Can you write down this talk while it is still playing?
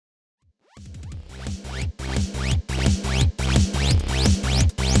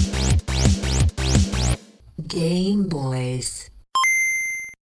Game Boys.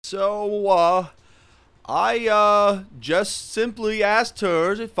 So, I just simply asked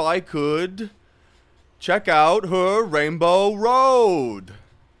her if I could check out her Rainbow Road.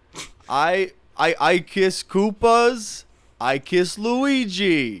 I kiss Koopas. I kiss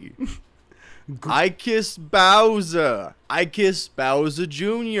Luigi. I kiss Bowser. I kiss Bowser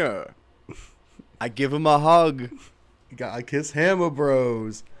Jr. I give him a hug. I kiss Hammer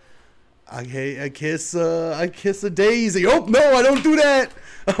Bros. I kiss a Daisy. Oh no, I don't do that.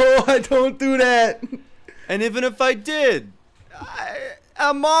 Oh, I don't do that. And even if I did,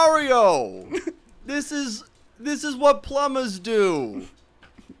 Mario. This is what plumbers do.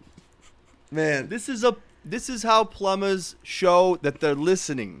 Man, This is how plumbers show that they're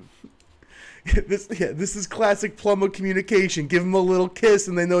listening. this is classic plumber communication. Give them a little kiss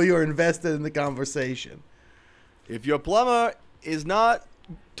and they know you're invested in the conversation. If your plumber is not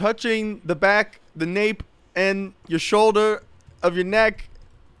touching the back, the nape, and your shoulder of your neck,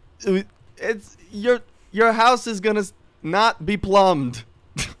 it's your house is gonna not be plumbed.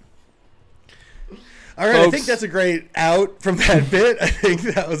 All right, Folks. I think that's a great out from that bit. I think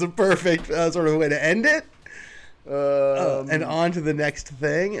that was a perfect sort of way to end it. And on to the next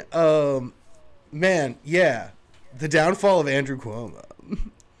thing. Man, yeah, the downfall of Andrew Cuomo.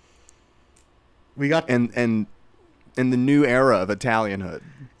 We got and the new era of Italianhood.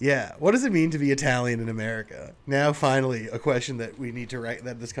 Yeah, what does it mean to be Italian in America? Now, finally, a question that we need to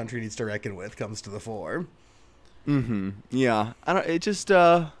that this country needs to reckon with comes to the fore. Yeah, I don't. It just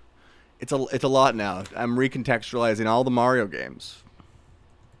it's a lot now. I'm recontextualizing all the Mario games.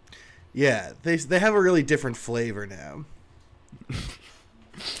 Yeah, they have a really different flavor now.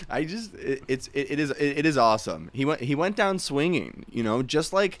 I just it is awesome. He went down swinging,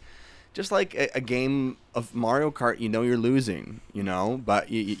 just like a game of Mario Kart. You're losing,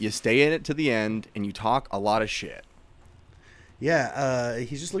 but you stay in it to the end and you talk a lot of shit. Yeah,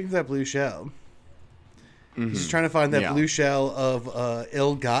 he's just looking for that blue shell. He's just trying to find that blue shell of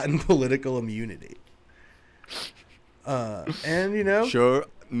ill-gotten political immunity. And Sure,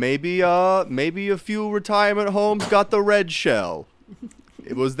 maybe a few retirement homes got the red shell.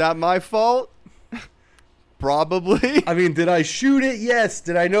 Was that my fault? Probably. I mean, did I shoot it? Yes.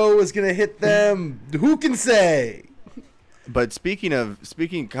 Did I know it was going to hit them? Who can say? But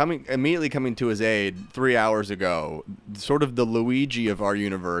immediately coming to his aid 3 hours ago, sort of the Luigi of our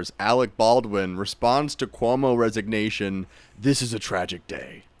universe, Alec Baldwin responds to Cuomo resignation. This is a tragic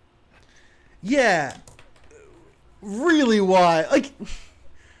day. Yeah. Really why? Like,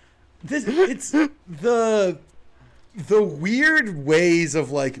 it's the weird ways of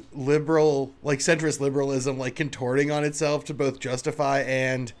centrist liberalism contorting on itself to both justify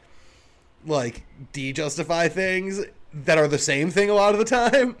and de-justify things that are the same thing a lot of the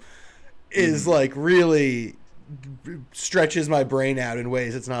time is really stretches my brain out in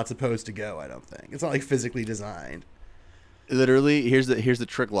ways it's not supposed to go. I don't think it's not physically designed. Literally, here's the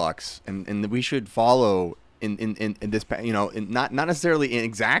trick locks, and we should follow in this, not necessarily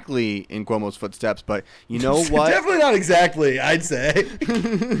exactly in Cuomo's footsteps, but you know what? Definitely not exactly, I'd say.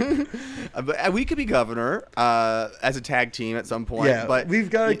 But we could be governor as a tag team at some point. Yeah, but we've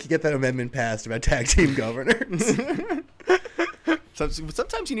got to get that amendment passed about tag team governors.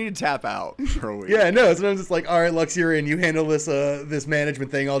 Sometimes you need to tap out for a week. Yeah, no. Sometimes it's all right, Luxurian, you handle this management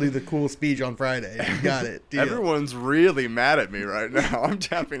thing. I'll do the cool speech on Friday. You got it. Deal. Everyone's really mad at me right now. I'm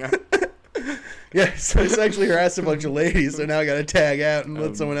tapping out. Yeah, so I sexually harassed a bunch of ladies, so now I got to tag out and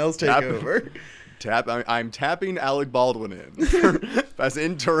let someone else take over. I'm tapping Alec Baldwin in as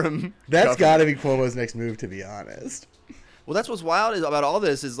interim. That's got to be Cuomo's next move, to be honest. Well, that's what's wild about all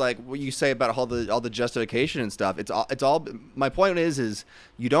this is what you say about all the justification and stuff. It's all. My point is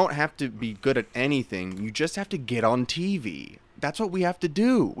you don't have to be good at anything. You just have to get on TV. That's what we have to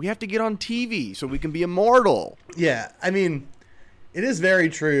do. We have to get on TV so we can be immortal. Yeah, I mean, it is very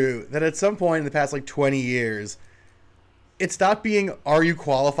true that at some point in the past 20 years, it stopped being, are you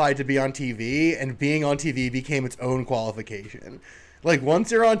qualified to be on TV? And being on TV became its own qualification. Once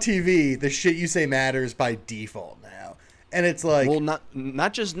you're on TV, the shit you say matters by default now. And it's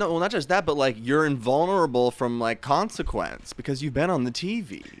not just that, but you're invulnerable from consequence because you've been on the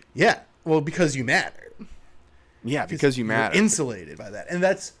TV. Yeah, well, because you matter. Yeah, because you matter. You're insulated by that. And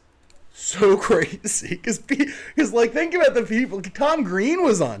that's so crazy because think about the people. Tom Green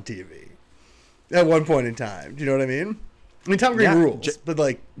was on TV at one point in time. Do you know what I mean? I mean, Tom Green rules, but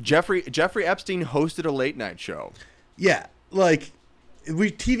Jeffrey Epstein hosted a late night show. Yeah,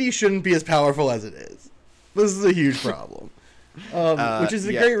 TV shouldn't be as powerful as it is. This is a huge problem, which is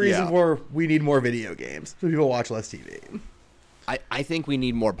a great reason for we need more video games so people watch less TV. I think we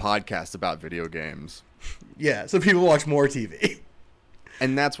need more podcasts about video games. Yeah, so people watch more TV.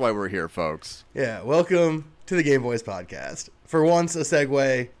 And that's why we're here, folks. Yeah, welcome to the Game Boys Podcast. For once, a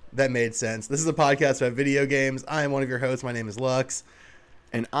segue that made sense. This is a podcast about video games. I am one of your hosts. My name is Lux.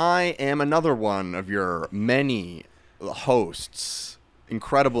 And I am another one of your many hosts.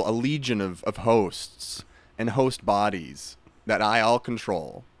 Incredible, a legion of hosts and host bodies that I all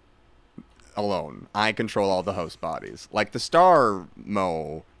control alone. I control all the host bodies. Like the Star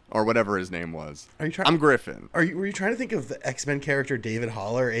Mo, or whatever his name was. I'm Griffin. Were you trying to think of the X-Men character David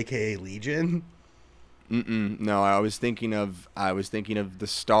Haller, aka Legion? No, I was thinking of the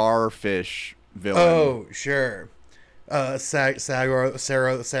Starfish villain. Oh, sure. Sarah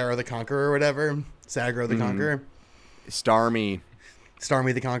the Conqueror or whatever. Sagro the Conqueror. Starmie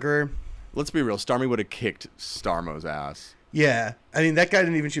the Conqueror. Let's be real. Starmie would have kicked Starmo's ass. Yeah. I mean, that guy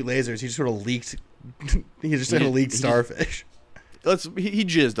didn't even shoot lasers. He just sort of leaked. He just sort of leaked starfish. He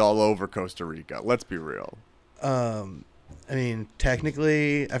jizzed all over Costa Rica. Let's be real. I mean,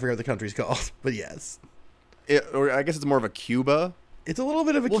 technically, I forget what the country's called, but yes. Or I guess it's more of a Cuba. It's a little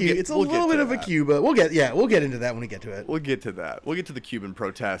bit of a Cuba. It's a little bit of a Cuba. We'll get into that when we get to it. We'll get to that. We'll get to the Cuban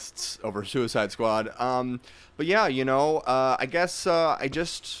protests over Suicide Squad. But yeah, I guess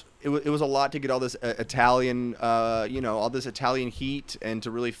it was a lot to get all this Italian, all this Italian heat, and to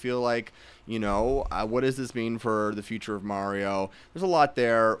really feel like, what does this mean for the future of Mario? There's a lot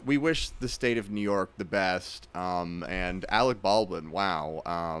there. We wish the state of New York the best. And Alec Baldwin, wow.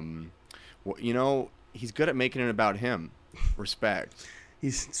 He's good at making it about him. Respect.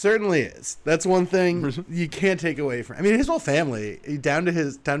 He certainly is. That's one thing you can't take away from. I mean, his whole family, down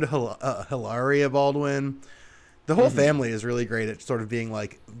to Hilaria Baldwin. The whole family is really great at sort of being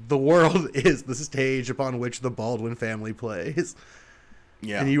like, the world is the stage upon which the Baldwin family plays.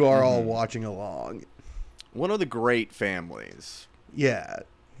 Yeah. And you are all watching along. One of the great families. Yeah.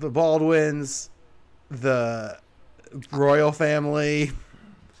 The Baldwins, the royal family.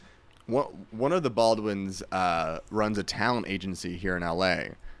 One of the Baldwins runs a talent agency here in LA,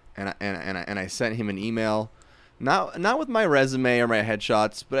 and I sent him an email, not with my resume or my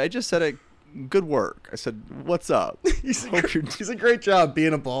headshots, but I just said good work. I said, what's up? He's a great job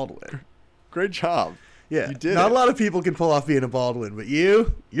being a Baldwin. Great job. Yeah, you did. Not a lot of people can pull off being a Baldwin, but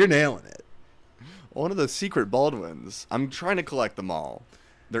you're nailing it. One of the secret Baldwins. I'm trying to collect them all.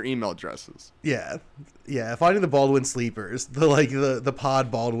 Their email addresses. Yeah. Finding the Baldwin sleepers, the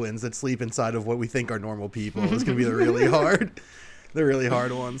pod Baldwins that sleep inside of what we think are normal people, is going to be the really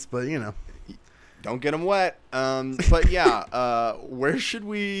hard ones. But don't get them wet. But yeah, where should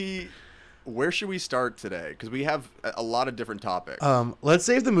we start today? Because we have a lot of different topics. Let's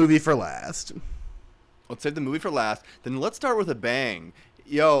save the movie for last. Then let's start with a bang.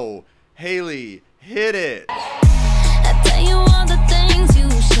 Yo, Haley, hit it. I tell you all the things you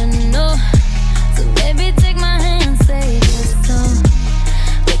should know. So baby, take my hand, say yes so.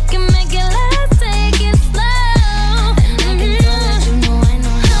 We can make it last, take it slow. And I can tell that you know I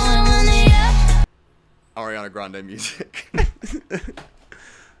know how I want it, yeah. Ariana Grande music.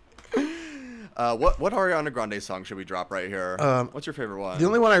 What Ariana Grande song should we drop right here? What's your favorite one? The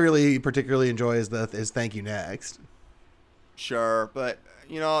only one I really particularly enjoy is Thank You Next. Sure, but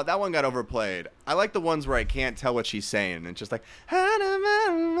that one got overplayed. I like the ones where I can't tell what she's saying. It's just like You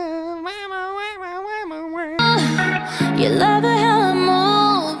love it how I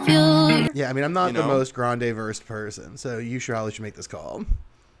move you. Yeah, I mean, I'm not the most Grande versed person, so you probably should make this call.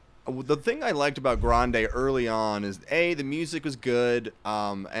 The thing I liked about Grande early on is the music was good,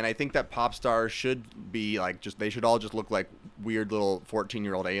 and I think that pop stars should be they should all just look like weird little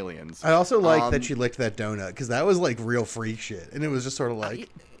 14-year-old aliens. I also like that she licked that donut, because that was real freak shit, and it was just sort of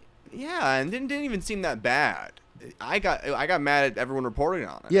yeah, and didn't even seem that bad. I got mad at everyone reporting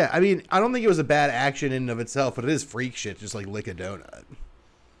on it. Yeah, I mean, I don't think it was a bad action in and of itself, but it is freak shit, just lick a donut.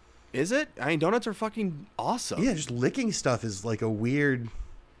 Is it? I mean, donuts are fucking awesome. Yeah, just licking stuff is a weird.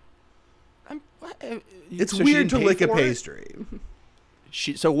 It's so weird to lick a pastry.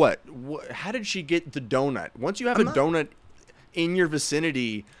 So what? How did she get the donut? Once you have a donut in your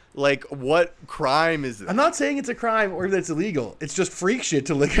vicinity, what crime is it? I'm not saying it's a crime or that it's illegal. It's just freak shit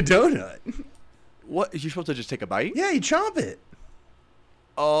to lick a donut. What? You're supposed to just take a bite? Yeah, you chomp it.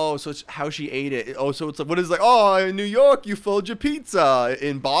 Oh, so it's how she ate it. Oh, so it's in New York, you fold your pizza.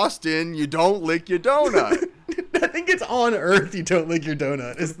 In Boston, you don't lick your donut. I think it's on Earth you don't lick your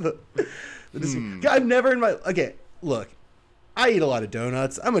donut. Is the I've never in my... Okay, look. I eat a lot of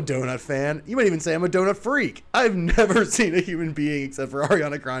donuts. I'm a donut fan. You might even say I'm a donut freak. I've never seen a human being except for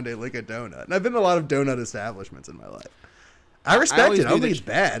Ariana Grande lick a donut. And I've been to a lot of donut establishments in my life. I respect it. I don't think it's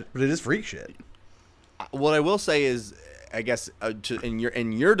bad, but it is freak shit. What I will say is I guess in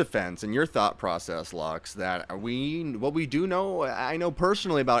your defense and your thought process, Lux, that what we do know, I know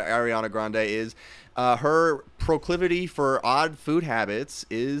personally about Ariana Grande is her proclivity for odd food habits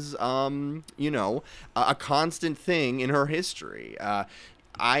is a constant thing in her history.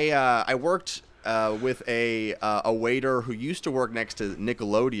 I worked with a waiter who used to work next to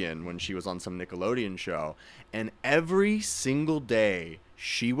Nickelodeon when she was on some Nickelodeon show, and every single day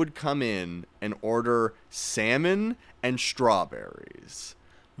she would come in and order salmon and strawberries.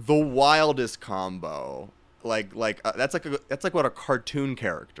 The wildest combo. That's like what a cartoon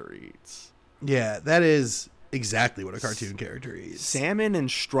character eats. Yeah, that is exactly what a cartoon character eats. Salmon and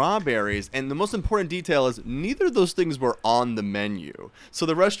strawberries. And the most important detail is neither of those things were on the menu. So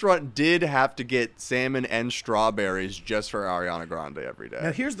the restaurant did have to get salmon and strawberries just for Ariana Grande every day.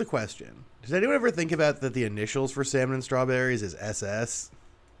 Now, here's the question. Does anyone ever think about that the initials for salmon and strawberries is SS?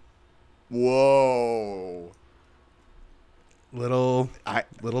 Whoa. Little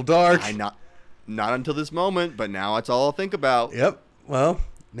dark. Not until this moment, but now it's all I'll think about. Yep. Well,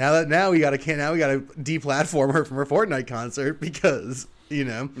 now we gotta deplatform her from her Fortnite concert because,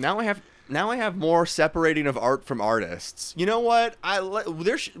 Now I have more separating of art from artists. You know what?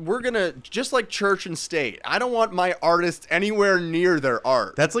 We're gonna, just like church and state, I don't want my artists anywhere near their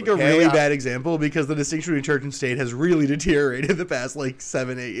art. That's like a really bad example because the distinction between church and state has really deteriorated the past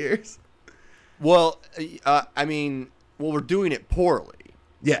 7-8 years. Well, we're doing it poorly.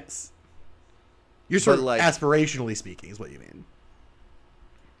 Yes. You're sort of aspirationally speaking is what you mean.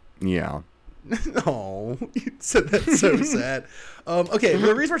 Yeah. Oh, you said that so sad. Okay,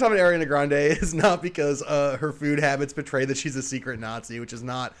 the reason we're talking about Ariana Grande is not because her food habits betray that she's a secret Nazi, which is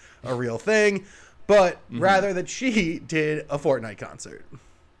not a real thing, but rather that she did a Fortnite concert.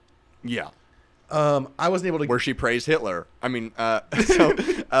 Yeah. I wasn't able to... Where she praised Hitler. Oh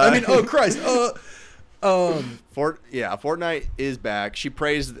Christ. Fortnite is back. She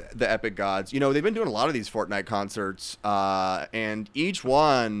praised the Epic Gods. They've been doing a lot of these Fortnite concerts, and each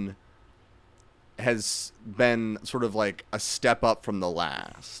one has been sort of like a step up from the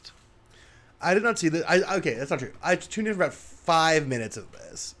last. I did not see that. Okay, that's not true. I tuned in for about 5 minutes of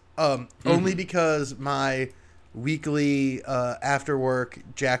this, only because my weekly after work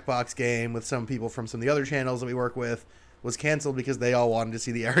Jackbox game with some people from some of the other channels that we work with was canceled because they all wanted to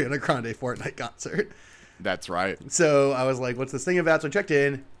see the Ariana Grande Fortnite concert. That's right. So I was like, what's this thing about? So I checked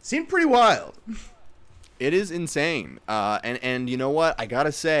in. Seemed pretty wild. It is insane. And you know what? I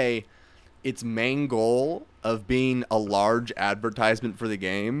gotta say, its main goal of being a large advertisement for the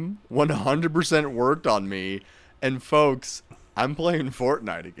game 100% worked on me. And folks, I'm playing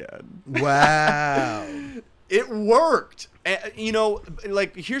Fortnite again. Wow. It worked.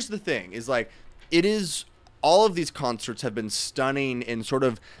 Here's the thing, is it is, all of these concerts have been stunning in sort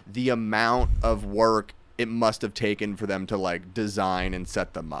of the amount of work it must have taken for them to design and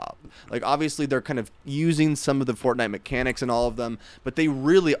set them up. Obviously they're kind of using some of the Fortnite mechanics in all of them, but they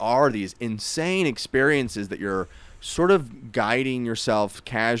really are these insane experiences that you're sort of guiding yourself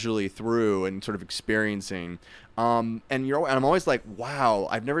casually through and sort of experiencing. And I'm always like, wow,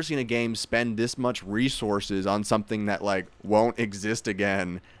 I've never seen a game spend this much resources on something that won't exist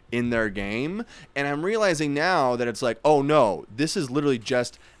again in their game. And I'm realizing now that it's oh no, this is literally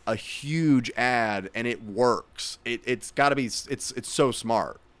just a huge ad and it works. It's gotta be, it's so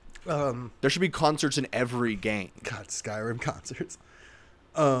smart. There should be concerts in every game. God, Skyrim concerts.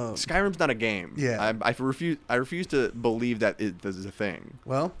 Skyrim's not a game. Yeah. I refuse to believe that this is a thing.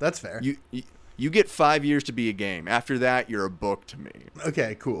 Well, that's fair. You get 5 years to be a game. After that, you're a book to me.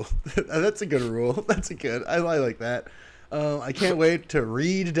 Okay, cool. That's a good rule. I like that. I can't wait to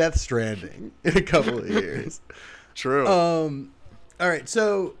read Death Stranding in a couple of years. True. All right,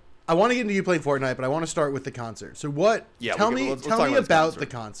 so I want to get into you playing Fortnite, but I want to start with the concert. So what? Yeah, tell me about the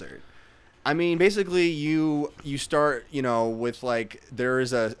concert. Basically, you start, with there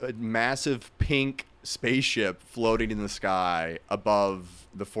is a massive pink spaceship floating in the sky above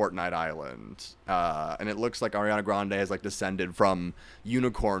the Fortnite island, and it looks like Ariana Grande has descended from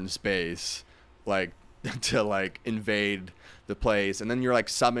unicorn space, to invade the place, and then you're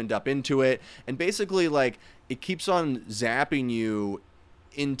summoned up into it, and basically it keeps on zapping you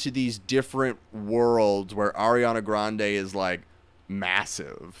into these different worlds where Ariana Grande is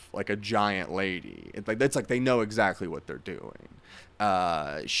massive, like a giant lady. It's they know exactly what they're doing.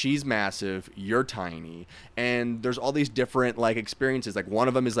 She's massive, you're tiny, and there's all these different experiences. One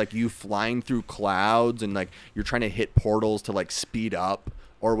of them is you flying through clouds and you're trying to hit portals to speed up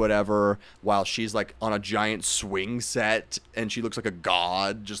or whatever, while she's on a giant swing set and she looks like a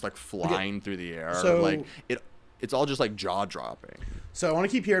god just flying through the air. So it's all just like jaw dropping. So I want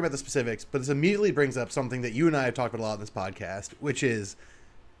to keep hearing about the specifics, but this immediately brings up something that you and I have talked about a lot in this podcast, which is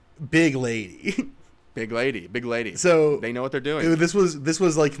Big Lady. Big lady. So they know what they're doing. This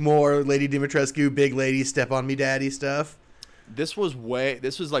was like more Lady Dimitrescu, Big Lady, Step on Me Daddy stuff. This was way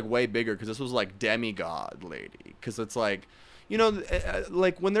bigger because this was like demigod lady, because it's like, you know,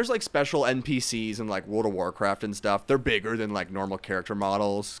 like when there's like special NPCs in like World of Warcraft and stuff, they're bigger than like normal character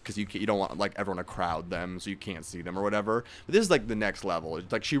models because you don't want like everyone to crowd them so you can't see them or whatever. But this is like the next level.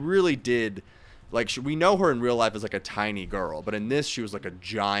 It's like she really did, like we know her in real life as like a tiny girl, but in this she was like a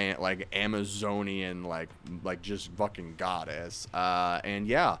giant like Amazonian like just fucking goddess. And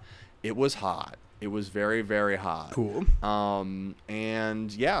yeah, it was hot. It was very, very hot. Cool.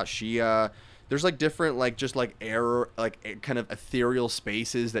 And yeah, she there's like different like just like air like kind of ethereal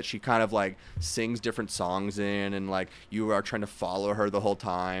spaces that she kind of like sings different songs in, and like you are trying to follow her the whole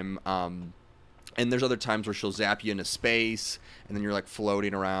time. And there's other times where she'll zap you into space, and then you're like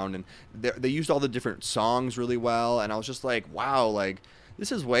floating around. And they used all the different songs really well, and I was just like, wow, like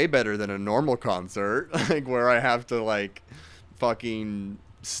this is way better than a normal concert, like where I have to like fucking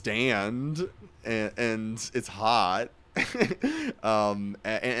stand and it's hot. And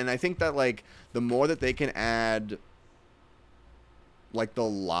I think that like the more that they can add like the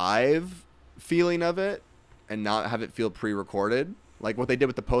live feeling of it and not have it feel pre-recorded, like what they did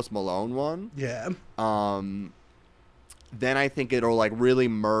with the Post Malone one, Yeah. then I think it'll like really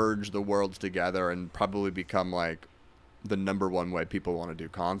merge the worlds together and probably become like the number one way people want to do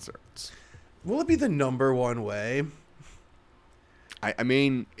concerts. Will it be the number one way? I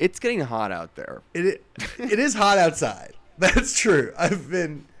mean, it's getting hot out there. It is hot outside. That's true. I've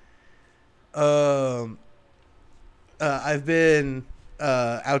been outside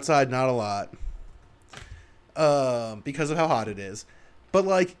not a lot because of how hot it is. But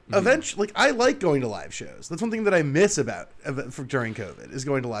like eventually, like I like going to live shows. That's one thing that I miss during COVID is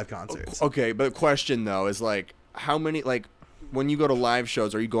going to live concerts. Okay, but the question though is like how many, like when you go to live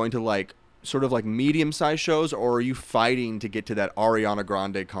shows, are you going to like sort of like medium-sized shows, or are you fighting to get to that Ariana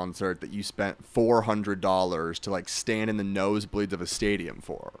Grande concert that you spent $400 to like stand in the nosebleeds of a stadium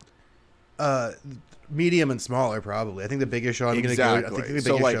for? Medium and smaller, probably. I think the biggest show I'm going to go. I think the biggest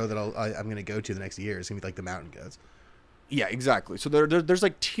So, like, show that I'm going to go to the next year is going to be like the Mountain Goats. Yeah, exactly. So there's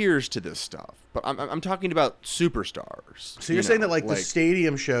like tiers to this stuff, but I'm talking about superstars. So you're saying that like the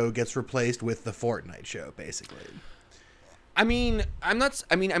stadium show gets replaced with the Fortnite show, basically. I mean, I'm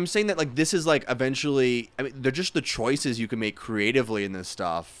saying that like this is like eventually. I mean, they're just the choices you can make creatively in this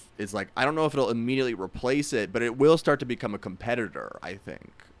stuff. It's like I don't know if it'll immediately replace it, but it will start to become a competitor, I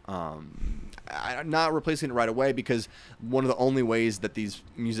think. I'm not replacing it right away, because one of the only ways that these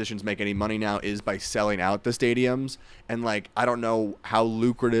musicians make any money now is by selling out the stadiums, and like I don't know how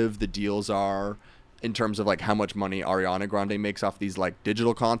lucrative the deals are in terms of like how much money Ariana Grande makes off these like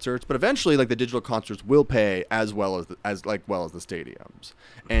digital concerts, but eventually like the digital concerts will pay as well as the stadiums,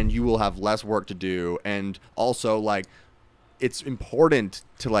 and you will have less work to do. And also like it's important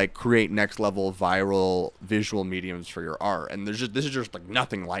to like create next level viral visual mediums for your art, and this is just like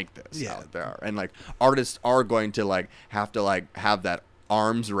nothing like this out there. And like artists are going to like have that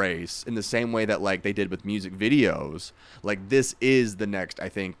arms race in the same way that like they did with music videos. Like this is the next, I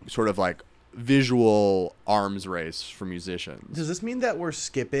think, sort of like visual arms race for musicians. Does this mean that we're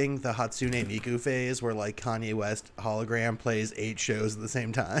skipping the Hatsune Miku phase where like Kanye West hologram plays 8 shows at the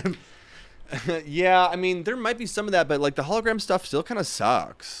same time? Yeah, I mean there might be some of that, but like the hologram stuff still kind of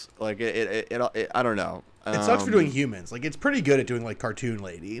sucks. Like it I don't know. It sucks for doing humans. Like it's pretty good at doing like Cartoon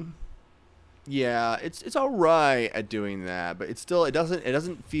Lady. Yeah, it's all right at doing that, but it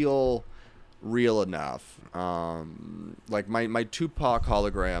doesn't feel real enough. Like my Tupac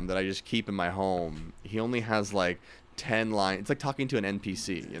hologram that I just keep in my home, he only has like 10 lines. It's like talking to an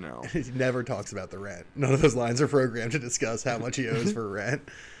NPC, you know. He never talks about the rent. None of those lines are programmed to discuss how much he owes for rent.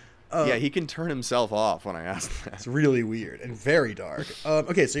 Yeah, he can turn himself off when I ask that. It's really weird and very dark.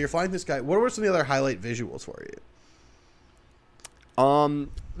 Okay, so you're flying this guy. What were some of the other highlight visuals for you?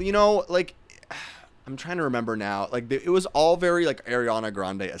 You know, like I'm trying to remember now. Like it was all very like Ariana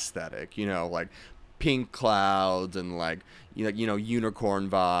Grande aesthetic, you know, like pink clouds and like you know unicorn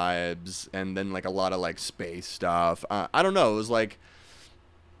vibes, and then like a lot of like space stuff. I don't know. It was like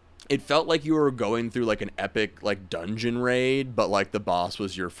it felt like you were going through like an epic like dungeon raid, but like the boss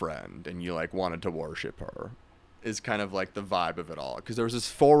was your friend and you like wanted to worship her. Is kind of like the vibe of it all, because there was this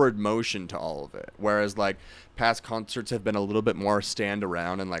forward motion to all of it, whereas like past concerts have been a little bit more stand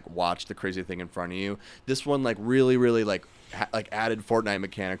around and like watch the crazy thing in front of you. This one like really like added Fortnite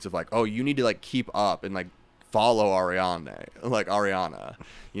mechanics of like, oh, you need to like keep up and like follow Ariana,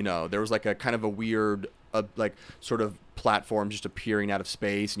 you know. There was like a kind of a weird like sort of platforms just appearing out of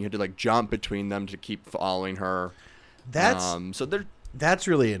space, and you had to like jump between them to keep following her. So they're That's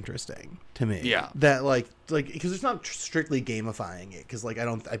really interesting to me. Yeah. That like because it's not strictly gamifying it, because like I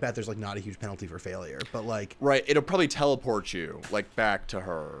bet there's like not a huge penalty for failure, but like right. It'll probably teleport you like back to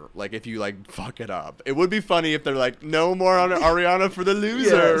her. Like if you like fuck it up, it would be funny if they're like, no more on Ariana for the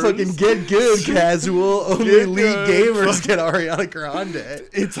losers. fucking get good, casual. Only Get elite good. gamers get Ariana Grande.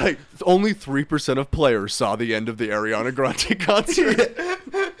 It's like only 3% of players saw the end of the Ariana Grande concert.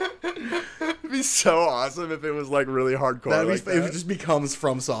 It'd be so awesome if it was like really hardcore. That'd be like if it just becomes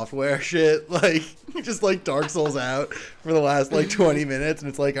From Software shit, like just like Dark Souls out for the last like 20 minutes, and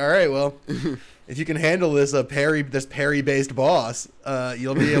it's like, all right, well, if you can handle this parry based boss,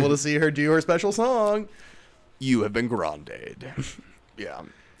 you'll be able to see her do her special song. You have been granded. Yeah.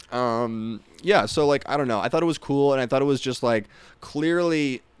 Yeah, so like I don't know. I thought it was cool, and I thought it was just like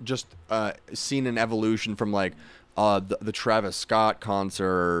clearly just seen an evolution from like the Travis Scott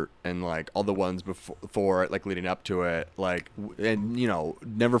concert and like all the ones before it, like leading up to it, like and you know,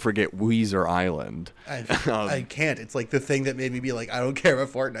 never forget Weezer Island. I can't. It's like the thing that made me be like, I don't care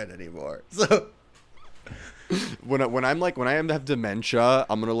about Fortnite anymore. So when I have dementia,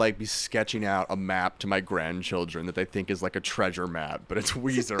 I'm gonna like be sketching out a map to my grandchildren that they think is like a treasure map, but it's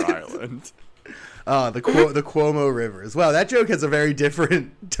Weezer Island. the Cuomo Rivers. Wow, that joke has a very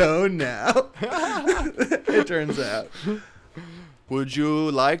different tone now. It turns out. Would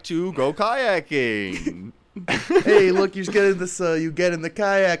you like to go kayaking? Hey, look, you get in this. You get in the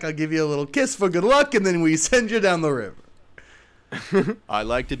kayak. I'll give you a little kiss for good luck, and then we send you down the river. I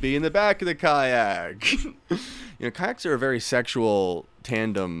like to be in the back of the kayak. You know, kayaks are a very sexual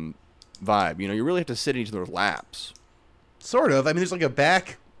tandem vibe. You know, you really have to sit in each other's laps. Sort of. I mean, there's like a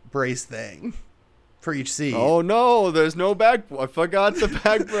back brace thing for each seat. Oh no, there's no back. I forgot the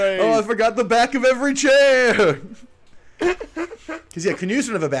back brace. Oh, I forgot the back of every chair. Because yeah, canoes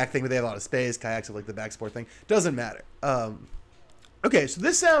don't have a back thing, but they have a lot of space. Kayaks have like the back sport thing. Doesn't matter. Okay, so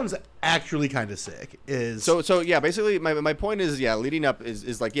this sounds actually kind of sick. So yeah, basically my point is, yeah, leading up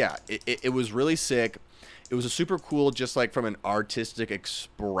is like, yeah, it was really sick. It was a super cool, just like from an artistic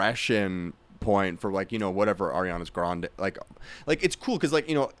expression point for like, you know, whatever Ariana's Grande, like it's cool because like,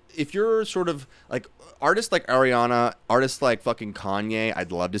 you know, if you're sort of like artists like Ariana, artists like fucking Kanye,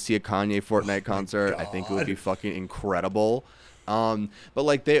 I'd love to see a Kanye Fortnite concert. I think it would be fucking incredible. But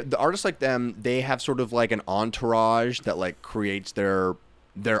like the artists like them, they have sort of like an entourage that like creates their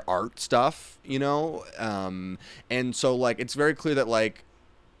art stuff, you know? And so like it's very clear that like,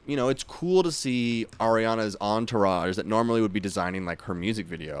 you know, it's cool to see Ariana's entourage that normally would be designing like her music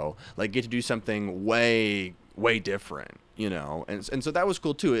video, like get to do something way different, you know? And so that was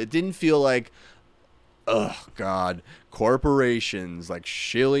cool too. It didn't feel like, oh God, corporations like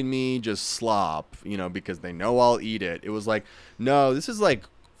shilling me just slop, you know, because they know I'll eat it. It was like, no, this is like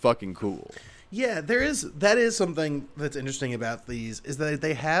fucking cool. Yeah, that is something that's interesting about these, is that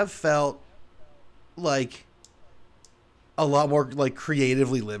they have felt like a lot more like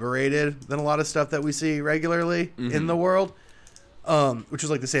creatively liberated than a lot of stuff that we see regularly in the world. Which is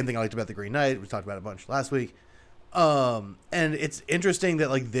like the same thing I liked about the Green Knight. We talked about it a bunch last week. And it's interesting that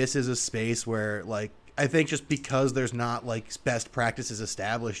like this is a space where like I think just because there's not like best practices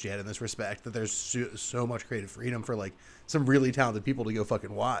established yet in this respect, that there's so much creative freedom for like some really talented people to go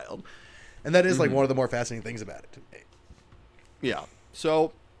fucking wild. And that is like one of the more fascinating things about it to me. Yeah.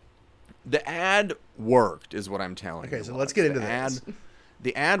 So the ad worked is what I'm telling you. Okay, so let's get into this.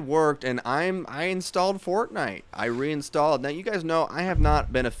 The ad worked, and I installed Fortnite. I reinstalled. Now you guys know I have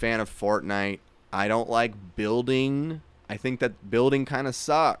not been a fan of Fortnite. I don't like building. I think that building kind of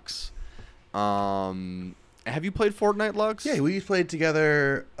sucks. Have you played Fortnite, Lux? Yeah, we played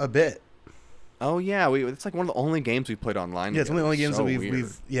together a bit. Oh yeah, it's like one of the only games we played online. Yeah, it's one of the only games that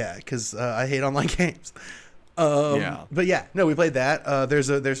we've yeah, because I hate online games. Yeah, but yeah, no, we played that.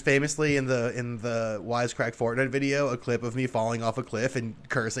 There's famously in the Wisecrack Fortnite video a clip of me falling off a cliff and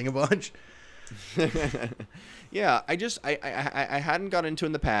cursing a bunch. Yeah, I hadn't got into it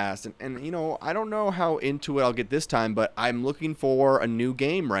in the past, and you know, I don't know how into it I'll get this time, but I'm looking for a new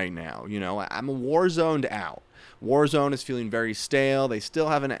game right now. You know, I'm a Warzoned out. Warzone is feeling very stale. They still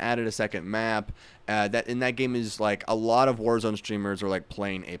haven't added a second map. That game is like a lot of Warzone streamers are like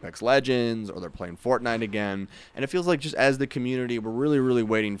playing Apex Legends or they're playing Fortnite again, and it feels like just as the community, we're really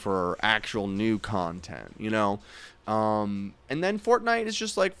waiting for actual new content, you know. And then Fortnite is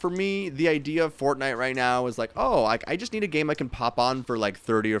just like, for me, the idea of Fortnite right now is like, oh, I just need a game I can pop on for like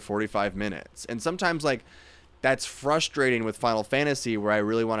 30 or 45 minutes, and sometimes like that's frustrating with Final Fantasy, where I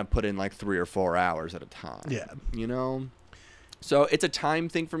really want to put in like 3 or 4 hours at a time. Yeah, you know. So it's a time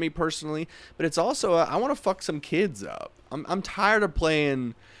thing for me personally, but it's also I want to fuck some kids up. I'm tired of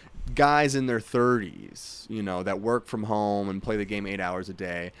playing guys in their 30s, that work from home and play the game 8 hours a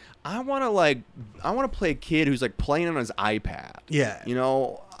day. I want to play a kid who's like playing on his iPad. Yeah. You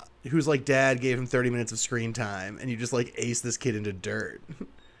know, Who's like dad gave him 30 minutes of screen time and you just like ace this kid into dirt.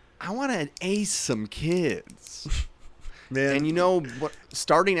 I want to ace some kids. Man. And you know what?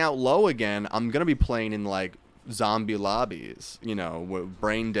 Starting out low again, I'm going to be playing in like zombie lobbies,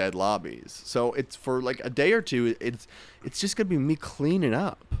 brain dead lobbies. So it's for like a day or two. It's just going to be me cleaning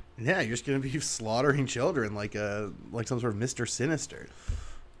up. Yeah, you're just gonna be slaughtering children like some sort of Mr. Sinister.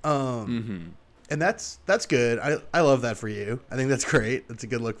 And that's good. I love that for you. I think that's great. That's a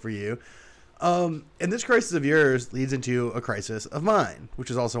good look for you. And this crisis of yours leads into a crisis of mine, which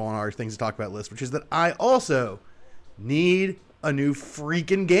is also on our things to talk about list, which is that I also need a new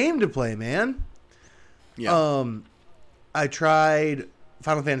freaking game to play, man. Yeah. I tried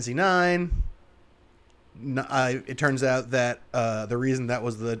Final Fantasy IX. It turns out that the reason that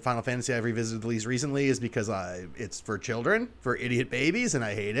was the Final Fantasy I've revisited the least recently is because it's for children, for idiot babies, and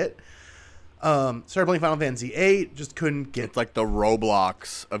I hate it. Started playing Final Fantasy VIII, just couldn't get... It's like the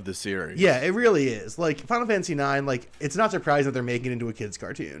Roblox of the series. Yeah, it really is. Like, Final Fantasy IX, like, it's not surprising that they're making it into a kid's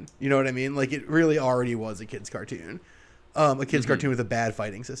cartoon. You know what I mean? Like, it really already was a kid's cartoon. A kid's cartoon with a bad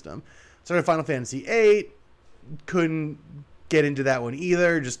fighting system. Started Final Fantasy VIII, couldn't get into that one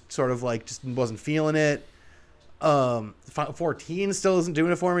either, just sort of, like, just wasn't feeling it. 14 still isn't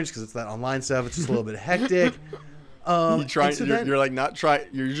doing it for me just because it's that online stuff. It's just a little bit hectic. You're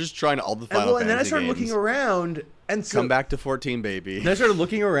just trying all the Final Fantasy and then I started games. looking around, and so Come back to 14, baby. then I started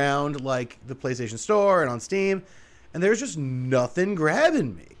looking around like the PlayStation Store and on Steam, and there's just nothing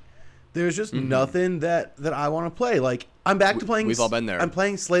grabbing me. There's just nothing that I want to play. Like, I'm back to playing. We've all been there. I'm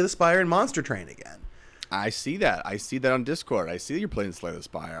playing Slay the Spire and Monster Train again. I see that. I see that on Discord. I see that you're playing Slay the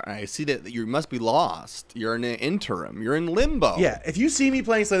Spire. I see that you must be lost. You're in an interim. You're in limbo. Yeah, if you see me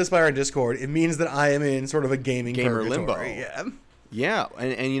playing Slay the Spire on Discord, it means that I am in sort of a gamer limbo. purgatory. Yeah. Yeah,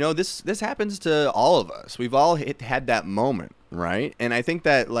 and this happens to all of us. We've all had that moment, right? And I think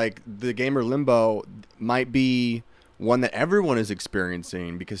that like the gamer limbo might be one that everyone is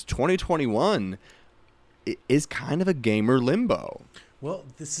experiencing because 2021 is kind of a gamer limbo. Well,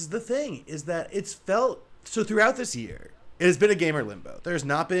 this is the thing, is that it's felt... So throughout this year, it has been a gamer limbo. There's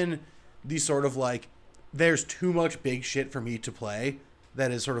not been the sort of like, there's too much big shit for me to play.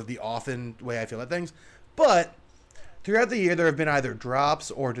 That is sort of the often way I feel about things. But throughout the year, there have been either drops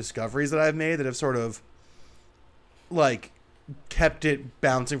or discoveries that I've made that have sort of like kept it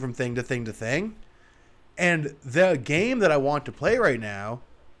bouncing from thing to thing to thing. And the game that I want to play right now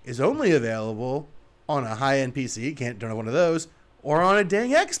is only available on a high-end PC, don't have one of those, or on a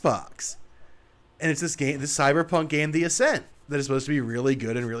dang Xbox. And it's this game, this cyberpunk game, The Ascent, that is supposed to be really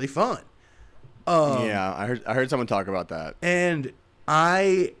good and really fun. Yeah, I heard someone talk about that. And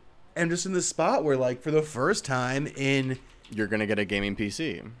I am just in this spot where, like, for the first time in... You're going to get a gaming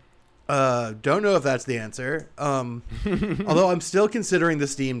PC. Don't know if that's the answer. Although I'm still considering the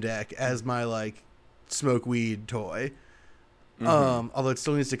Steam Deck as my, like, smoke weed toy. Although it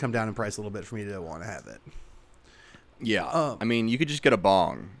still needs to come down in price a little bit for me to want to have it. Yeah. I mean, you could just get a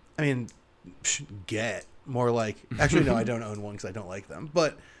bong. I mean, get more like... Actually, no, I don't own one because I don't like them.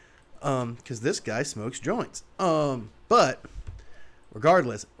 But, because this guy smokes joints. But,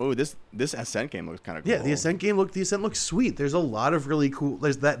 regardless... Oh, this Ascent game looks kind of cool. Yeah, the Ascent looks sweet. There's a lot of really cool...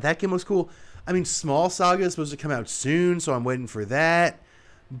 That game looks cool. I mean, Small Saga is supposed to come out soon, so I'm waiting for that.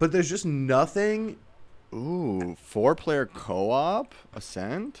 But there's just nothing... Ooh, 4-player co-op?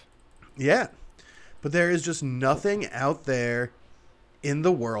 Ascent? Yeah. But there is just nothing out there in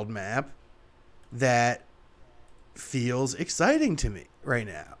the world map that feels exciting to me right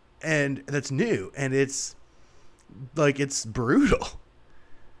now. And that's new. And it's like, it's brutal.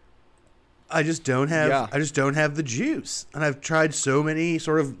 I just don't have the juice. And I've tried so many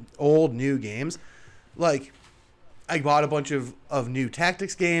sort of old new games. Like, I bought a bunch of new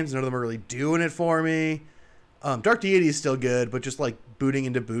tactics games. None of them are really doing it for me. Dark Deity is still good, but just like booting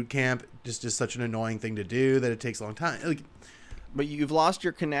into boot camp just is such an annoying thing to do that it takes a long time. Like, but you've lost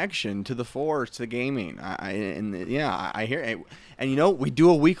your connection to the Force, to gaming. I hear it. And we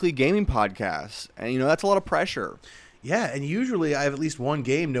do a weekly gaming podcast, and that's a lot of pressure. Yeah, and usually I have at least one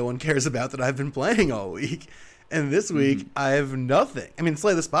game no one cares about that I've been playing all week. And this week I have nothing. I mean,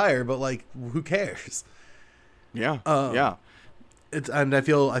 Slay the Spire, but like, who cares? Yeah. Yeah. And I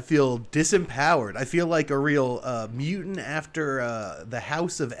feel disempowered. I feel like a real mutant after the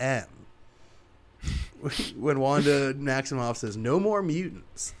House of M. When Wanda Maximoff says, "No more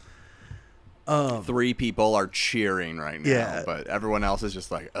mutants." 3 people are cheering right now, Yeah. but everyone else is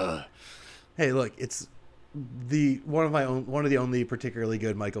just like, ugh. Hey, look, it's one of the only particularly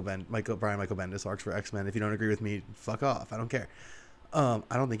good Michael Bendis arcs for X-Men. If you don't agree with me, fuck off. I don't care. I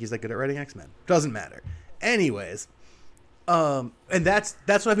don't think he's that good at writing X-Men. Doesn't matter. Anyways, and that's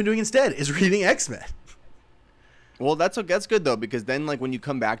what I've been doing instead, is reading X-Men. Well, that's good though, because then like when you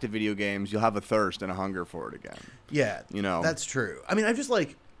come back to video games, you'll have a thirst and a hunger for it again. Yeah, You know. that's true. I mean, I'm just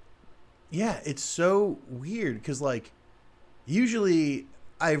like, yeah, it's so weird because like, usually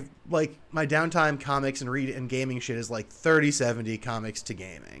I like my downtime comics and gaming shit is like 30-70 comics to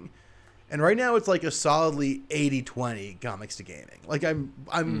gaming, and right now it's like a solidly 80-20 comics to gaming. Like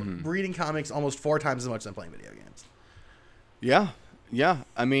I'm reading comics almost 4 times as much as I'm playing video games. Yeah.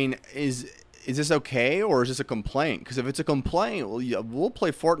 I mean, is this okay or is this a complaint? Because if it's a complaint, well, yeah, we'll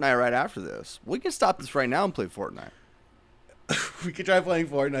play Fortnite right after this. We can stop this right now and play Fortnite. We could try playing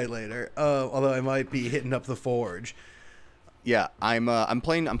Fortnite later. Although I might be hitting up the Forge. Yeah, I'm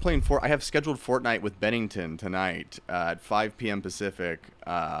playing I have scheduled Fortnite with Bennington tonight at 5 p.m. Pacific.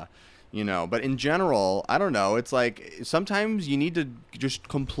 But in general, I don't know. It's like sometimes you need to just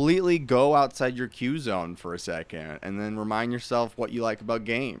completely go outside your Q zone for a second and then remind yourself what you like about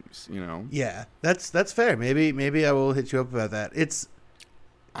games, Yeah, that's fair. Maybe I will hit you up about that.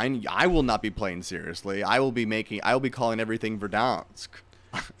 I will not be playing seriously. I will be calling everything Verdansk.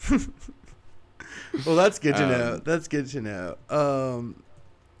 Well, that's good to know. That's good to know.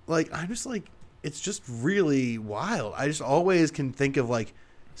 I'm just like, it's just really wild. I just always can think of like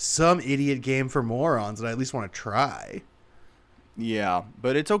some idiot game for morons that I at least want to try. Yeah,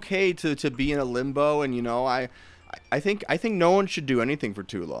 but it's okay to be in a limbo, and I think no one should do anything for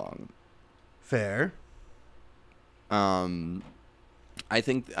too long. Fair. I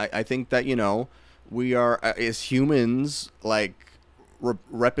think that we are as humans, like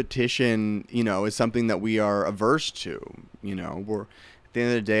repetition is something that we are averse to. We're at the end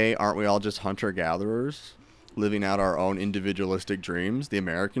of the day, aren't we all just hunter-gatherers living out our own individualistic dreams, the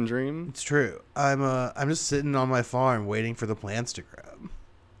American dream? It's true. I'm just sitting on my farm waiting for the plants to grow.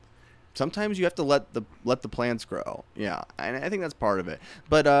 Sometimes you have to let the plants grow. Yeah, and I think that's part of it.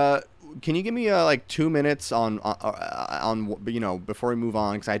 But can you give me like 2 minutes on before we move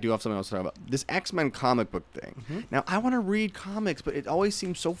on, because I do have something else to talk about this X-Men comic book thing. Mm-hmm. Now I want to read comics, but it always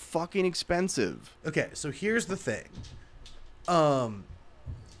seems so fucking expensive. Okay, so here's the thing.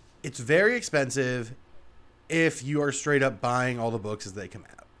 It's very expensive if you are straight up buying all the books as they come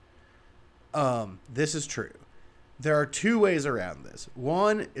out. This is true. There are 2 ways around this.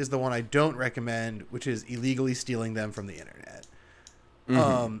 One is the one I don't recommend, which is illegally stealing them from the internet.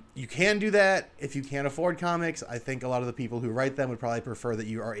 Mm-hmm. You can do that if you can't afford comics. I think a lot of the people who write them would probably prefer that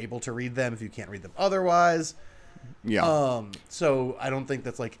you are able to read them if you can't read them otherwise. Yeah. So I don't think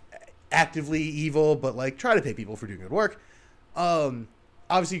that's like actively evil, but like try to pay people for doing good work.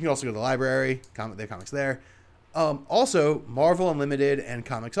 Obviously you can also go to the library, their comics there. Also, Marvel Unlimited and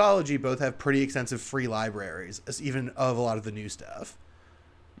Comixology both have pretty extensive free libraries, even of a lot of the new stuff.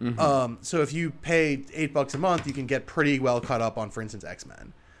 Mm-hmm. So if you pay $8 a month, you can get pretty well caught up on, for instance,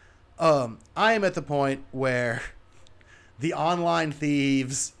 X-Men. I am at the point where the online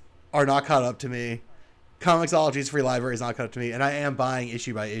thieves are not caught up to me. Comixology's free library is not caught up to me, and I am buying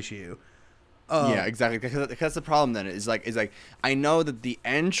issue by issue. Yeah, exactly. Because the problem then is like I know that the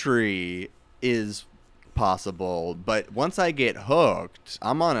entry is possible, but once I get hooked,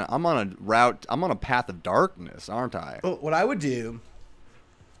 I'm on a path of darkness, aren't I? Well, what I would do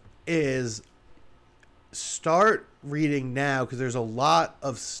is start reading now, because there's a lot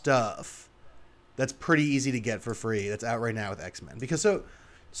of stuff that's pretty easy to get for free that's out right now with X-Men. Because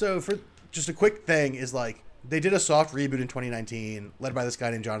so for just a quick thing is like they did a soft reboot in 2019 led by this guy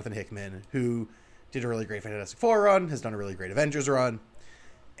named Jonathan Hickman, who did a really great Fantastic Four run, has done a really great Avengers run.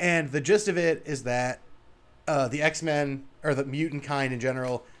 And the gist of it is that the X-Men, or the mutant kind in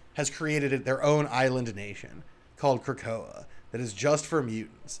general, has created their own island nation called Krakoa that is just for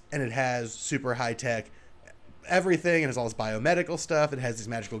mutants. And it has super high-tech everything. It has all this biomedical stuff. It has these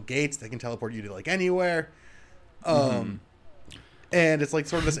magical gates that can teleport you to like anywhere. And it's like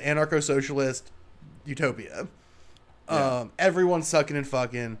sort of this anarcho-socialist utopia. Yeah. Everyone's sucking and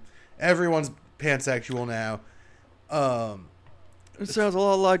fucking. Everyone's pansexual now. It sounds a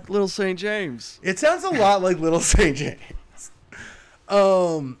lot like Little St. James. It sounds a lot like Little St. James.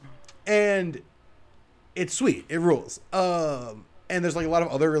 And it's sweet. It rules. And there's like a lot of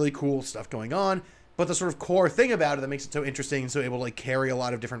other really cool stuff going on. But the sort of core thing about it that makes it so interesting and so able to like carry a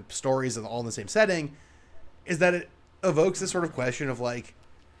lot of different stories all in the same setting is that it evokes this sort of question of like,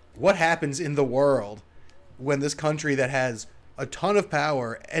 what happens in the world when this country that has a ton of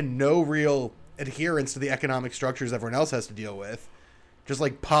power and no real adherence to the economic structures everyone else has to deal with, just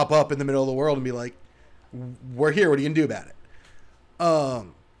like pop up in the middle of the world and be like, we're here, what are you gonna do about it?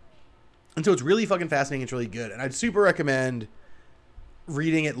 And so it's really fucking fascinating. It's really good. And I'd super recommend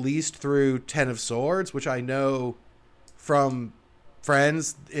reading at least through Ten of Swords, which I know from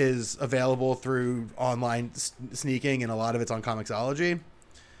friends is available through online sneaking, and a lot of it's on Comixology.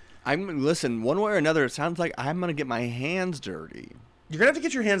 Listen, one way or another, it sounds like I'm gonna get my hands dirty. You're gonna have to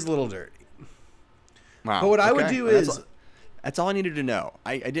get your hands a little dirty. Wow. But what I would do is, that's all I needed to know.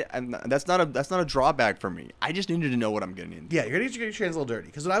 That's not a drawback for me. I just needed to know what I'm getting into. yeah, you're gonna get your hands a little dirty.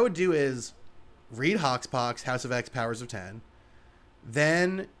 Because what I would do is read Hoxpox, House of X, Powers of 10,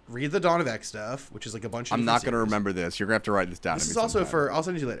 then read the Dawn of X stuff, which is like a bunch of. I'm not gonna remember this. You're gonna have to write this down. This is also for. I'll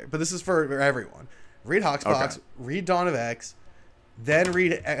send it to you later. But this is for everyone. Read Hoxpox, read Dawn of X, then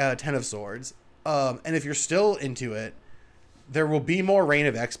read Ten of Swords. And if you're still into it, there will be more Reign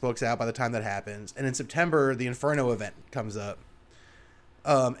of X books out by the time that happens. And in September, the Inferno event comes up.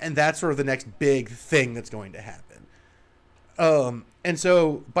 And that's sort of the next big thing that's going to happen. And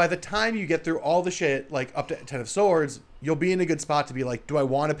so by the time you get through all the shit, like up to Ten of Swords, you'll be in a good spot to be like, do I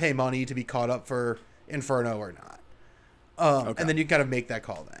want to pay money to be caught up for Inferno or not? And then you kind of make that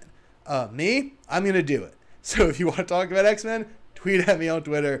call then. Me, I'm going to do it. So if you want to talk about X-Men, tweet at me on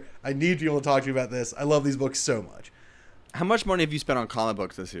Twitter. I need people to talk to you about this. I love these books so much. How much money have you spent on comic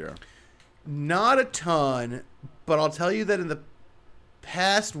books this year? Not a ton, but I'll tell you that in the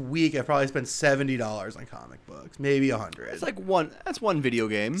past week, I probably spent $70 on comic books, maybe $100. It's like that's one video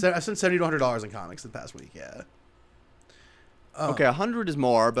game. So I spent $70 to $100 on comics the past week. Yeah. Okay, 100 is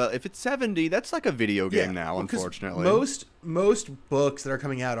more, but if it's 70, that's like a video game now. Well, 'cause unfortunately, most books that are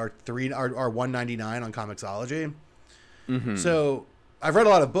coming out are $1.99 on Comixology. Mm-hmm. So I've read a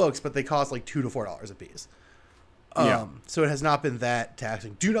lot of books, but they cost like $2 to $4 a piece. So it has not been that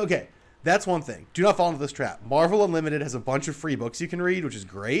taxing. Okay, that's one thing. Do not fall into this trap. Marvel Unlimited has a bunch of free books you can read, which is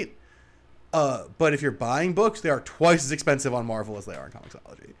great. But if you're buying books, they are twice as expensive on Marvel as they are on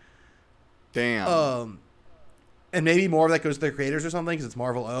Comixology. Damn. And maybe more of that goes to their creators or something because it's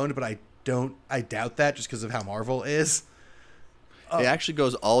Marvel owned, but I doubt that just because of how Marvel is. It actually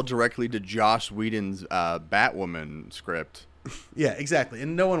goes all directly to Joss Whedon's Batwoman script. Yeah, exactly.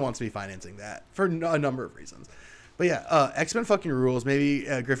 And no one wants to be financing that for a number of reasons. But yeah, X-Men fucking rules. Maybe,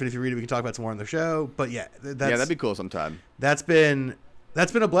 Griffin, if you read it, we can talk about some more on the show. But yeah, that'd be cool sometime. That's been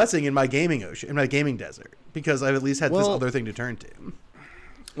a blessing in my gaming ocean, in my gaming desert, because I've at least had this other thing to turn to.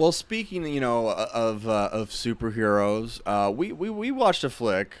 Well, speaking, of superheroes, we watched a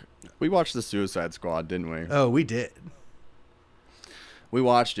flick. We watched The Suicide Squad, didn't we? Oh, we did. We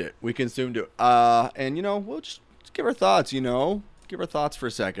watched it. We consumed it. And we'll just give our thoughts. Give our thoughts for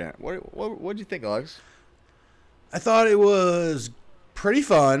a second. What did you think, Alex? I thought it was pretty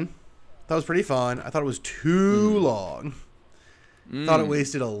fun. I thought it was too long. Thought it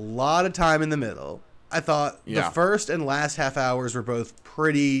wasted a lot of time in the middle. I thought the first and last half hours were both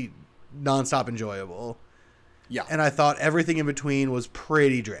pretty nonstop enjoyable. Yeah. And I thought everything in between was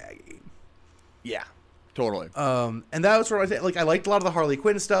pretty draggy. Yeah, totally. And that was sort of, I liked a lot of the Harley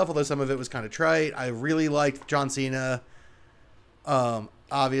Quinn stuff, although some of it was kind of trite. I really liked John Cena.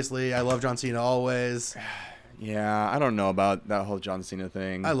 Obviously, I love John Cena always. Yeah, I don't know about that whole John Cena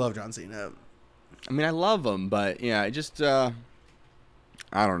thing. I love John Cena. I mean, I love him, but yeah, it just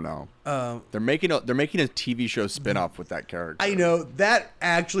I don't know. They're making a TV show spin-off with that character. I know that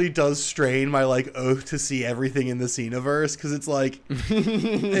actually does strain my oath to see everything in the Cenaverse, because it's like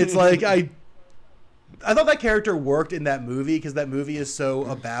I thought that character worked in that movie because that movie is so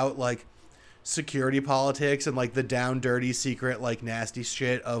about security politics and the down dirty secret nasty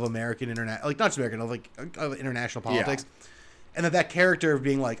shit of American not just American of international politics. Yeah. And that character of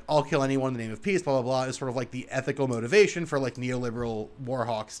being I'll kill anyone in the name of peace, blah blah blah, is sort of the ethical motivation for neoliberal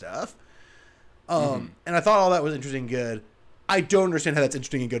warhawk stuff. And I thought all that was interesting and good. I don't understand how that's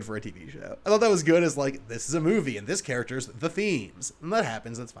interesting and good for a TV show. I thought that was good as this is a movie and this character's the themes, and that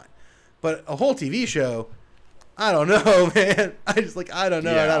happens, that's fine. But a whole TV show, I don't know, man. I don't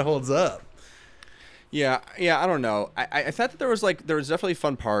know how that holds up. Yeah, I don't know. I thought that there was definitely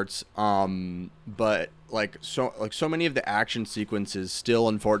fun parts, but so many of the action sequences still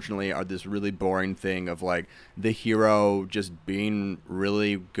unfortunately are this really boring thing of the hero just being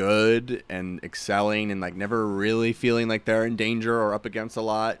really good and excelling and never really feeling like they're in danger or up against a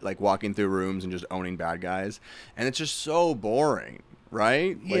lot, walking through rooms and just owning bad guys, and it's just so boring,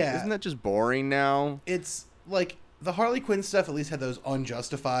 right? Isn't that just boring now? It's the Harley Quinn stuff at least had those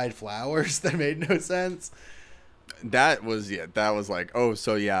unjustified flowers that made no sense. That was like, oh,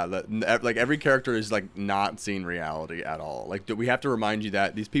 so yeah, like every character is like not seeing reality at all. Like, we have to remind you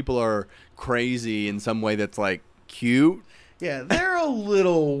that these people are crazy in some way that's like cute. Yeah, they're a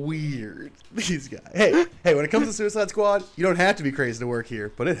little weird, these guys. Hey, when it comes to Suicide Squad, you don't have to be crazy to work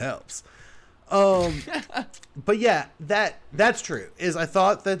here, but it helps. But yeah, that's true. I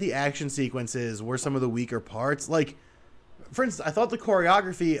thought that the action sequences were some of the weaker parts. Like, for instance, I thought the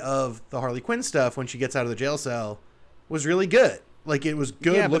choreography of the Harley Quinn stuff when she gets out of the jail cell was really good. Like, it was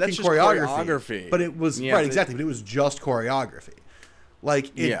good looking choreography. But it was right, exactly. But it was just choreography.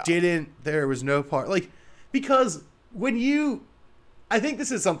 Like, there was no part, like, because I think this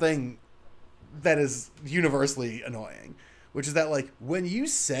is something that is universally annoying, which is that, like, when you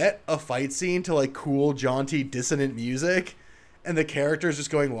set a fight scene to, like, cool, jaunty, dissonant music and the character's just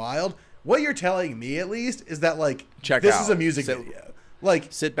going wild, what you're telling me, at least, is that, like, this is a music video. Like,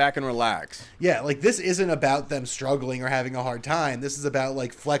 sit back and relax. Yeah, like, this isn't about them struggling or having a hard time. This is about,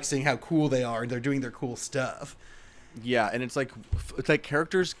 like, flexing how cool they are and they're doing their cool stuff. Yeah, and it's like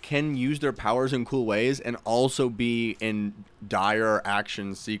characters can use their powers in cool ways and also be in dire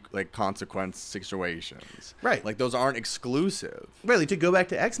action like consequence situations. Right. Like, those aren't exclusive. Really, to go back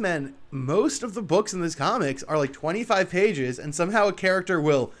to X-Men, most of the books in these comics are like 25 pages, and somehow a character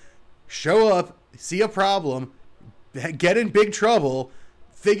will show up, see a problem, get in big trouble,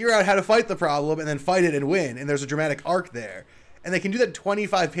 figure out how to fight the problem, and then fight it and win. And there's a dramatic arc there. And they can do that in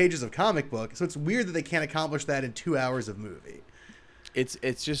 25 pages of comic book, so it's weird that they can't accomplish that in 2 hours of movie. It's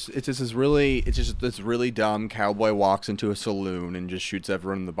just this really dumb cowboy walks into a saloon and just shoots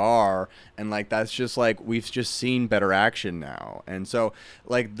everyone in the bar, and like that's just like we've just seen better action now. And so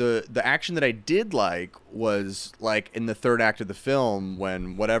like the action that I did like was like in the third act of the film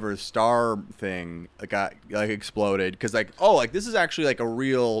when whatever star thing got like exploded, because like, oh, like this is actually like a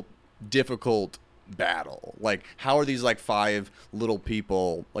real difficult battle. Like, how are these like 5 little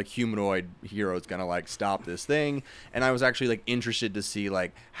people, like humanoid heroes, gonna like stop this thing? And I was actually like interested to see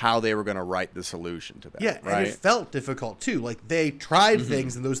like how they were gonna write the solution to that. Yeah, right? And it felt difficult too. Like, they tried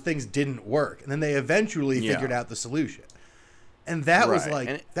things and those things didn't work, and then they eventually figured out the solution, and that was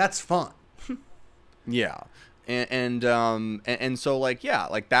like, that's fun. Yeah. And so like, yeah,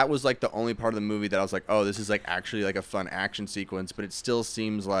 like that was like the only part of the movie that I was like, oh, this is like actually like a fun action sequence, but it still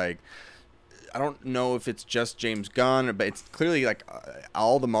seems like, I don't know if it's just James Gunn, but it's clearly like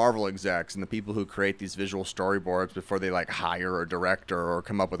all the Marvel execs and the people who create these visual storyboards before they like hire a director or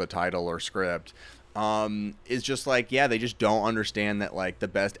come up with a title or script, is just like, yeah, they just don't understand that like the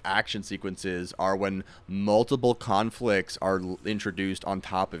best action sequences are when multiple conflicts are introduced on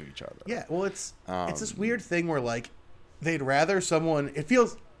top of each other. Yeah, well, it's this weird thing where like they'd rather someone, it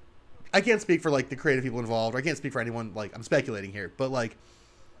feels, I can't speak for like the creative people involved, or I can't speak for anyone, like I'm speculating here, but like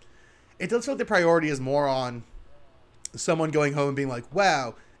it does feel like the priority is more on someone going home and being like,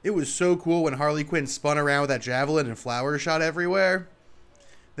 wow, it was so cool when Harley Quinn spun around with that javelin and flowers shot everywhere,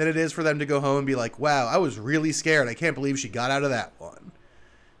 than it is for them to go home and be like, wow, I was really scared. I can't believe she got out of that one.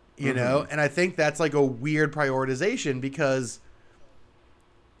 You know? And I think that's like a weird prioritization, because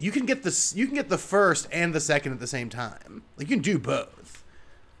you can get the first and the second at the same time. Like, you can do both.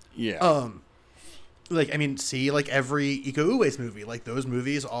 Yeah. Like, I mean, see, like, every Iko Uwais movie, like, those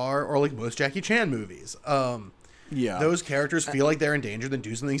movies are, or, like, most Jackie Chan movies. Yeah. Those characters feel like they're in danger, then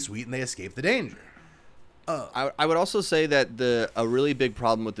do something sweet, and they escape the danger. I would also say that a really big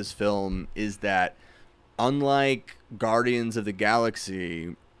problem with this film is that, unlike Guardians of the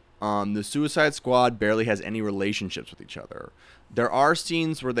Galaxy, the Suicide Squad barely has any relationships with each other. There are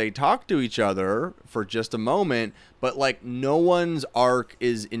scenes where they talk to each other for just a moment, but like no one's arc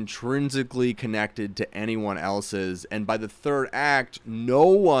is intrinsically connected to anyone else's, and by the third act, no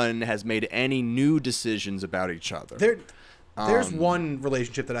one has made any new decisions about each other. There's one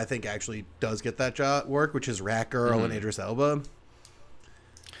relationship that I think actually does get that work, which is Rat Girl and Idris Elba.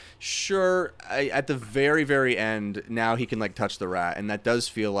 Sure, at the very, very end, now he can like touch the rat, and that does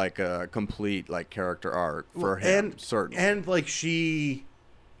feel like a complete like character arc for him, certainly. And like she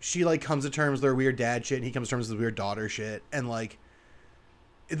like comes to terms with their weird dad shit, and he comes to terms with weird daughter shit, and like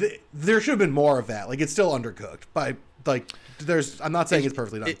there should have been more of that. Like, it's still undercooked by like I'm not saying it's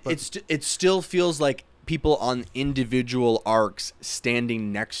perfectly done. It still feels like people on individual arcs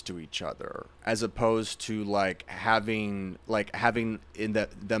standing next to each other, as opposed to like having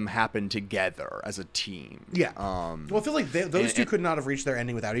them happen together as a team. Yeah. Well, I feel like those two could not have reached their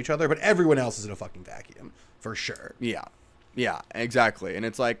ending without each other, but everyone else is in a fucking vacuum for sure. Yeah. Yeah, exactly. And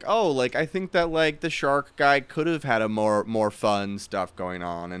it's like, oh, like I think that like the shark guy could have had a more fun stuff going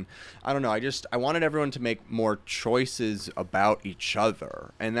on, and I don't know, I wanted everyone to make more choices about each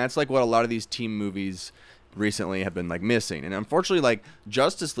other. And that's like what a lot of these team movies recently have been like missing. And unfortunately, like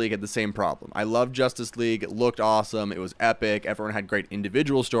Justice League had the same problem. I love Justice League. It looked awesome. It was epic. Everyone had great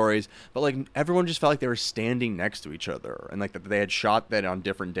individual stories, but like everyone just felt like they were standing next to each other and like that they had shot that on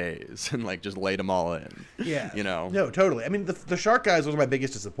different days and like just laid them all in. Yeah. You know? No, totally. I mean, the Shark Guy was one of my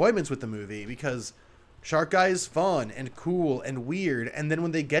biggest disappointments with the movie because Shark Guy is fun and cool and weird, and then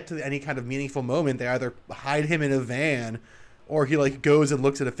when they get to any kind of meaningful moment, they either hide him in a van or he like goes and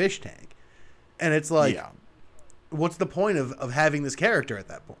looks at a fish tank. And it's like, Yeah. what's the point of having this character at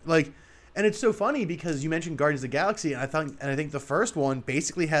that point? Like, and it's so funny because you mentioned Guardians of the Galaxy, and I think the first one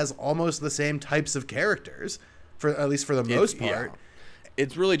basically has almost the same types of characters, for at least for the most part. Yeah.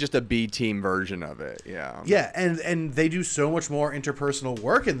 It's really just a B team version of it. Yeah. Yeah, and they do so much more interpersonal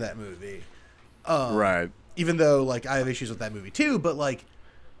work in that movie. Right. Even though like I have issues with that movie too, but like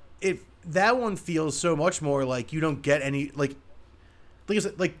that one feels so much more like you don't get any like I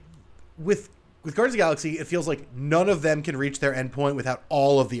said, like with Guardians of the Galaxy, it feels like none of them can reach their endpoint without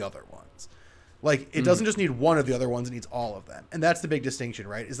all of the other ones. Like it doesn't just need one of the other ones; it needs all of them, and that's the big distinction,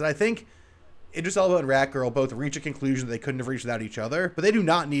 right? Is that I think Idris Elba and Ratgirl both reach a conclusion that they couldn't have reached without each other, but they do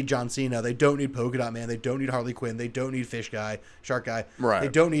not need John Cena. They don't need Polka Dot Man. They don't need Harley Quinn. They don't need Shark Guy. Right. They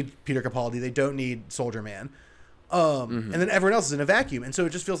don't need Peter Capaldi. They don't need Soldier Man. And then everyone else is in a vacuum, and so it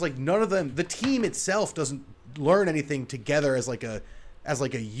just feels like none of them. The team itself doesn't learn anything together as like a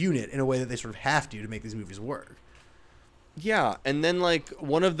unit in a way that they sort of have to make these movies work. Yeah, and then like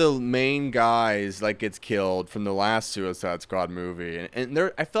one of the main guys like gets killed from the last Suicide Squad movie, and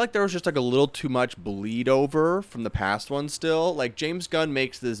there I feel like there was just like a little too much bleed over from the past one still. Like James Gunn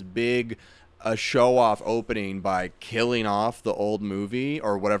makes this big show off opening by killing off the old movie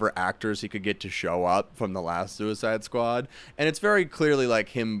or whatever actors he could get to show up from the last Suicide Squad, and it's very clearly like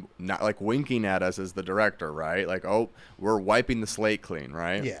him not like winking at us as the director, right? Like, oh, we're wiping the slate clean,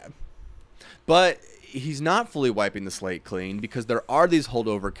 right? Yeah. But he's not fully wiping the slate clean because there are these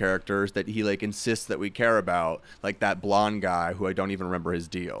holdover characters that he like insists that we care about, like that blonde guy who I don't even remember his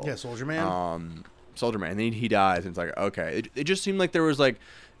deal. Yeah, Soldier Man. Soldier Man. And then he dies, and it's like, okay. It just seemed like there was a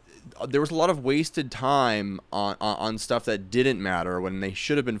lot of wasted time on stuff that didn't matter when they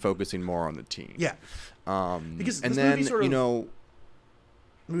should have been focusing more on the team. Yeah. Because and this then movie sort of, you know,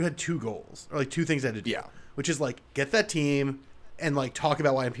 we had two goals, or like two things they had to do. Yeah. Which is like get that team and like talk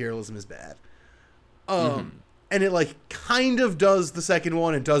about why imperialism is bad. And it like kind of does the second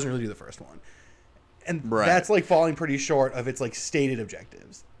one and doesn't really do the first one. And that's like falling pretty short of its like stated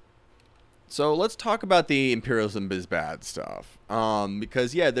objectives. So let's talk about the imperialism is bad stuff.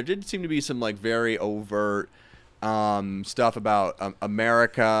 Because yeah, there did seem to be some like very overt stuff about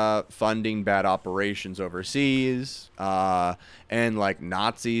America funding bad operations overseas, and like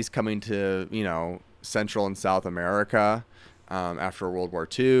Nazis coming to, you know, Central and South America after World War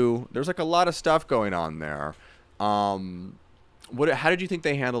II. There's like a lot of stuff going on there. How did you think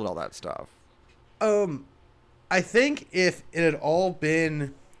they handled all that stuff? I think if it had all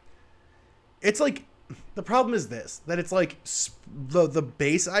been, it's like, the problem is this, that it's like the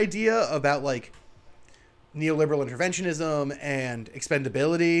base idea about like neoliberal interventionism and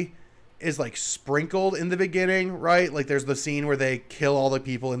expendability is like sprinkled in the beginning, right? Like there's the scene where they kill all the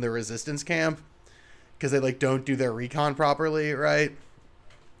people in the resistance camp because they like don't do their recon properly, right?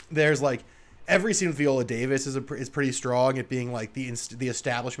 There's like every scene with Viola Davis is pretty strong at being like the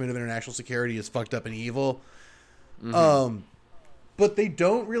establishment of international security is fucked up and evil. But they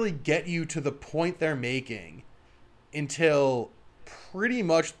don't really get you to the point they're making until pretty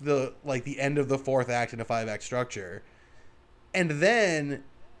much the end of the fourth act in a 5-act structure. And then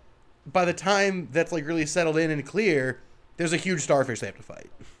by the time that's like really settled in and clear, there's a huge starfish they have to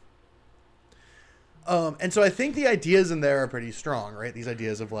fight. And so I think the ideas in there are pretty strong, right? These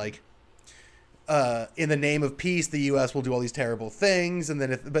ideas of like, in the name of peace, the U.S. will do all these terrible things, and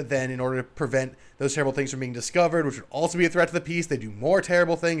then in order to prevent those terrible things from being discovered, which would also be a threat to the peace, they do more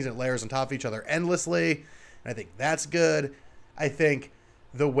terrible things, and it layers on top of each other endlessly. And I think that's good. I think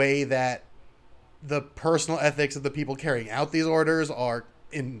the way that the personal ethics of the people carrying out these orders are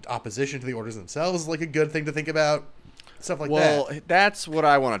in opposition to the orders themselves is like a good thing to think about. Stuff like that. Well, that's what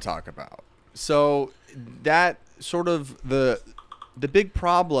I want to talk about. So that sort of the big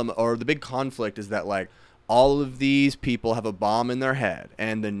problem or the big conflict is that like all of these people have a bomb in their head,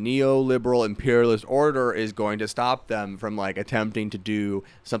 and the neoliberal imperialist order is going to stop them from like attempting to do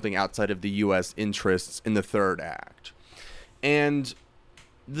something outside of the U.S. interests in the third act. And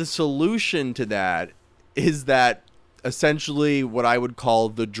the solution to that is that essentially what I would call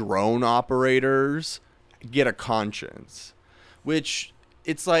the drone operators get a conscience, which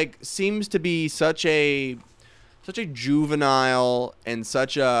it's like seems to be such a juvenile and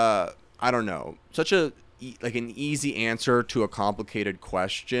such a like an easy answer to a complicated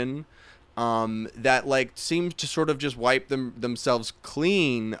question, that like seems to sort of just wipe themselves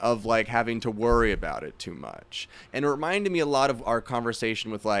clean of like having to worry about it too much. And it reminded me a lot of our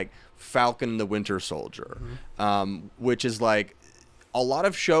conversation with like Falcon and the Winter Soldier, which is like a lot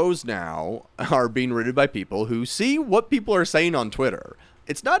of shows now are being written by people who see what people are saying on Twitter.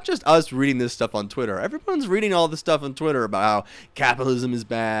 It's not just us reading this stuff on Twitter. Everyone's reading all this stuff on Twitter about how capitalism is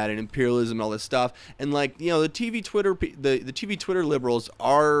bad and imperialism and all this stuff. And like, you know, the TV Twitter liberals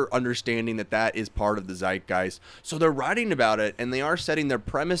are understanding that that is part of the zeitgeist. So they're writing about it, and they are setting their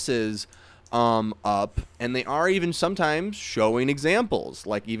premises up, and they are even sometimes showing examples,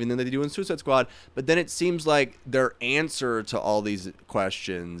 like even than they do in Suicide Squad. But then it seems like their answer to all these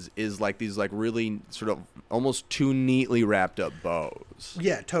questions is like these like really sort of almost too neatly wrapped up bows.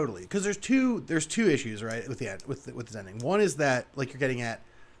 Yeah, totally. Because there's two issues, right, with the end, with this ending. One is that, like you're getting at,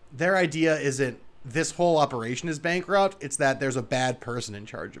 their idea isn't this whole operation is bankrupt. It's that there's a bad person in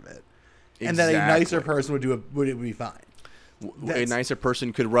charge of it, and that a nicer person would be fine. A nicer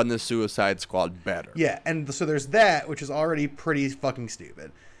person could run the Suicide Squad better. Yeah, and so there's that, which is already pretty fucking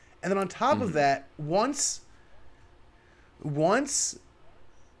stupid. And then on top of that, once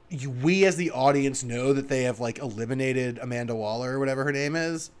we as the audience know that they have like eliminated Amanda Waller or whatever her name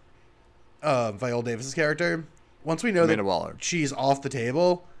is, Viola Davis's character, once we know Amanda that Waller. She's off the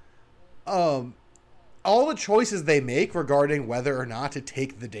table, all the choices they make regarding whether or not to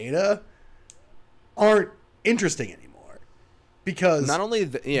take the aren't interesting anymore. Because not only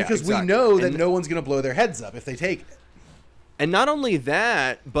because we know that no one's going to blow their heads up if they take it. And not only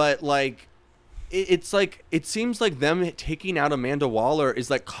that, but like it's like it seems like them taking out Amanda Waller is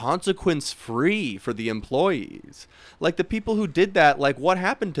like consequence free for the employees. Like the people who did that, like what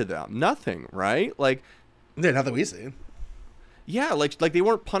happened to them? Nothing, right? Like not that we see. Yeah, like they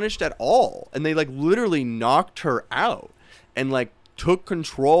weren't punished at all, and they like literally knocked her out and like took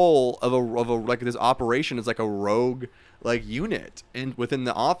control of a like this operation as like a rogue like unit within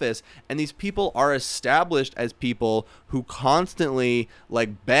the office. And these people are established as people who constantly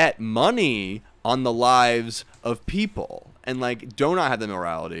like bet money on the lives of people and like do not have the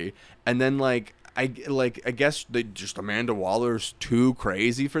morality. And then I guess they just Amanda Waller's too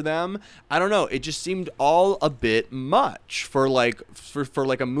crazy for them. I don't know. It just seemed all a bit much for like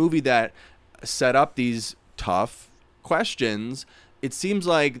a movie that set up these tough questions. It seems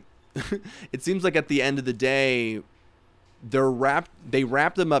like at the end of the day, they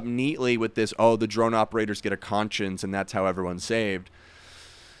wrap them up neatly with this, the drone operators get a conscience and that's how everyone's saved.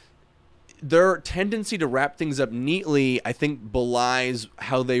 Their tendency to wrap things up neatly, I think, belies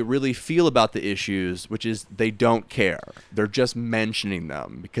how they really feel about the issues, which is they don't care. They're just mentioning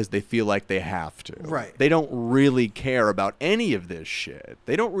them because they feel like they have to. Right. They don't really care about any of this shit.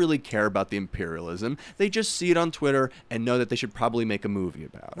 They don't really care about the imperialism. They just see it on Twitter and know that they should probably make a movie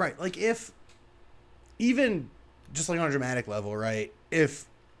about it. Right. Like if even just like on a dramatic level, right? If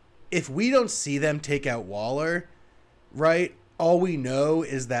we don't see them take out Waller, right? All we know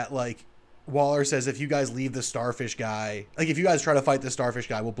is that like Waller says, if you guys leave the starfish guy, like if you guys try to fight the starfish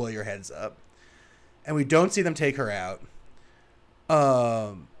guy, we'll blow your heads up. And we don't see them take her out.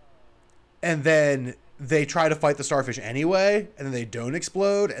 And then they try to fight the starfish anyway, and then they don't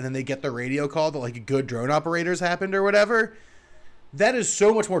explode, and then they get the radio call that like good drone operators happened or whatever. That is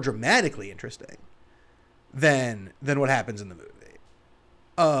so much more dramatically interesting than what happens in the movie.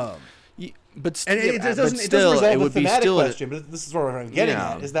 But it doesn't resolve the thematic question, but this is what I'm getting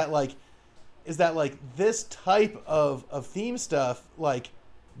at, is that this type of theme stuff, like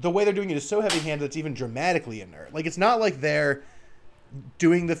the way they're doing it is so heavy-handed it's even dramatically inert. Like it's not like they're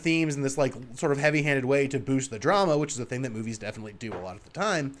doing the themes in this like sort of heavy-handed way to boost the drama, which is a thing that movies definitely do a lot of the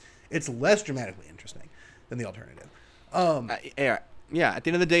time. It's less dramatically interesting than the alternative. Yeah, at the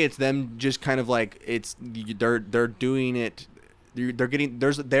end of the day, it's them just kind of like they're doing it. They're getting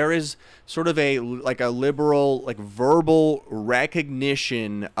there is sort of a liberal like verbal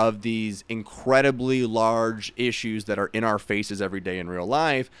recognition of these incredibly large issues that are in our faces every day in real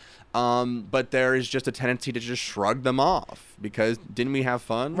life, but there is just a tendency to just shrug them off because didn't we have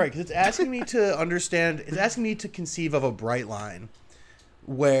fun? Right, because it's asking me to understand. It's asking me to conceive of a bright line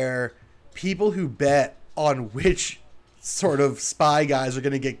where people who bet on which sort of spy guys are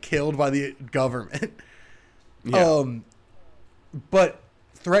going to get killed by the government. Yeah. But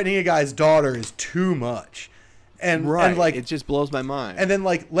threatening a guy's daughter is too much. And like it just blows my mind. And then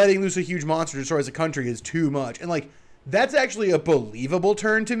like letting loose a huge monster that destroys a country is too much. And like that's actually a believable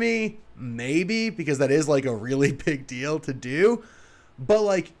turn to me, maybe, because that is like a really big deal to do. But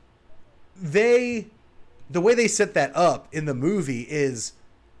like the way they set that up in the movie is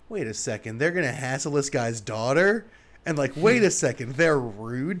wait a second, they're gonna hassle this guy's daughter, and like, wait a second, they're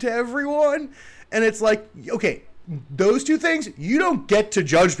rude to everyone, and it's like, okay, those two things, you don't get to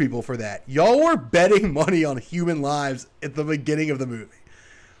judge people for that. Y'all were betting money on human lives at the beginning of the movie.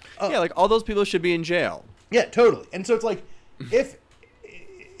 Yeah, like all those people should be in jail. Yeah, totally. And so it's like, if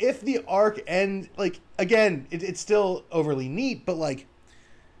the arc ends, like, again, it's still overly neat, but like,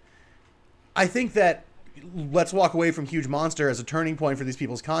 I think that let's walk away from Huge Monster as a turning point for these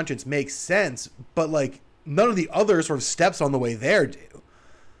people's conscience makes sense, but like none of the other sort of steps on the way there do.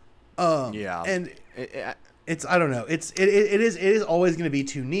 Yeah, and it's I don't know. It is always going to be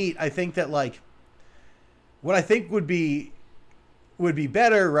too neat. I think that like what I think would be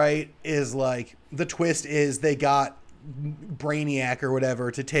better, right, is like the twist is they got Brainiac or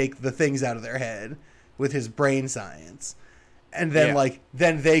whatever to take the things out of their head with his brain science. And then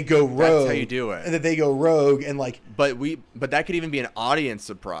then they go rogue. That's how you do it. And then they go rogue and like. But that could even be an audience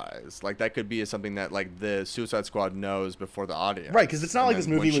surprise. Like that could be something that like the Suicide Squad knows before the audience. Right, because it's not like this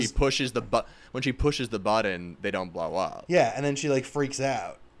movie when she pushes the button, they don't blow up. Yeah, and then she like freaks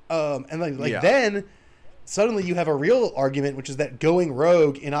out. And then suddenly you have a real argument, which is that going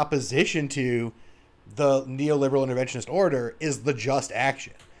rogue in opposition to the neoliberal interventionist order is the just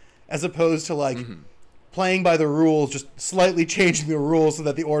action, as opposed to like. Mm-hmm. Playing by the rules, just slightly changing the rules so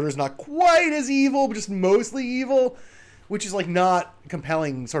that the order is not quite as evil, but just mostly evil, which is like not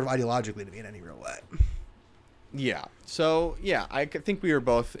compelling sort of ideologically to me in any real way. Yeah. So, yeah, I think we were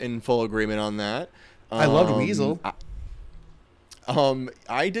both in full agreement on that. I loved Weasel.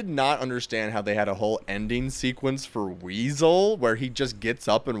 I did not understand how they had a whole ending sequence for Weasel where he just gets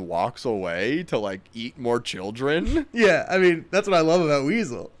up and walks away to like eat more children. Yeah, I mean, that's what I love about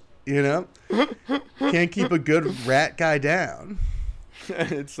Weasel. You know, can't keep a good rat guy down.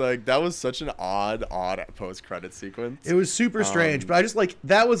 It's like that was such an odd post-credit sequence. It was super strange, but I just like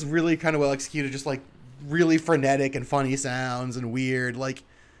that was really kind of well executed. Just like really frenetic and funny sounds and weird. Like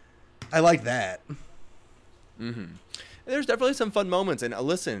I like that. Mm-hmm. There's definitely some fun moments. And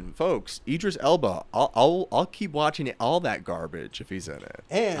listen, folks, Idris Elba, I'll keep watching all that garbage if he's in it.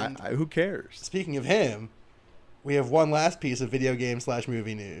 And who cares? Speaking of him. We have one last piece of video game /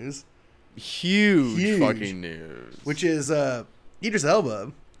 movie news. Huge fucking news. Which is Idris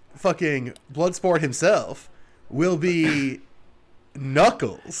Elba, fucking Bloodsport himself, will be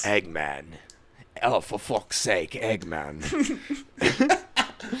Knuckles. Eggman. Oh, for fuck's sake, Eggman.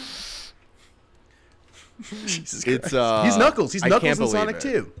 Jesus Christ. He's Knuckles. He's Knuckles in Sonic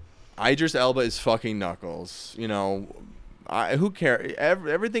 2. Idris Elba is fucking Knuckles. You know... who cares?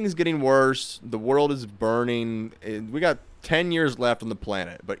 Everything's getting worse. The world is burning. We got 10 years left on the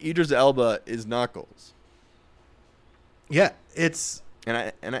planet, but Idris Elba is Knuckles. Yeah, it's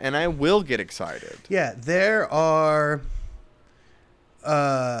and I will get excited. Yeah, there are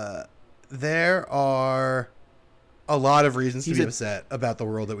a lot of reasons to be upset about the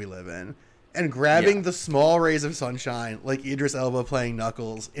world that we live in. And grabbing the small rays of sunshine like Idris Elba playing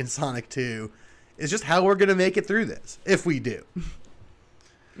Knuckles in Sonic 2 is just how we're going to make it through this, if we do.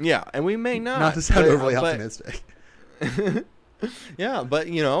 Yeah, and we may not. Not to sound overly optimistic. Yeah, but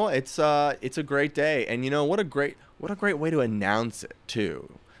you know, it's a great day, and you know what a great way to announce it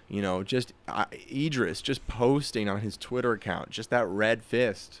too. You know, just Idris just posting on his Twitter account, just that red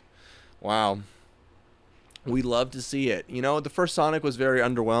fist. Wow. We love to see it. You know, the first Sonic was very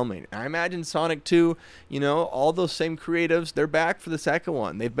underwhelming. I imagine Sonic 2, you know, all those same creatives, they're back for the second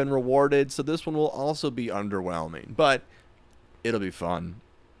one. They've been rewarded, so this one will also be underwhelming. But it'll be fun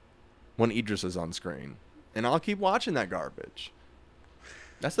when Idris is on screen. And I'll keep watching that garbage.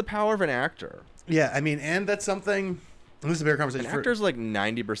 That's the power of an actor. Yeah, I mean, and that's something... This is a bigger conversation. An actor's like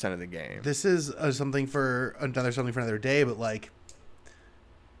 90% of the game. This is something for another day, but like...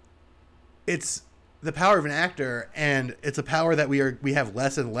 It's... the power of an actor, and it's a power that we have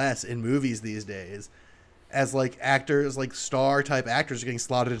less and less in movies these days, as like actors, like star type actors are getting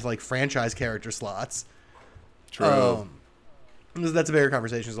slotted into like franchise character slots. True. That's a bigger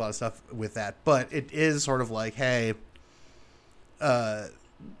conversation. There's a lot of stuff with that, but it is sort of like, hey,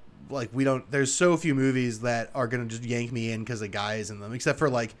 like there's so few movies that are gonna just yank me in because a guy is in them, except for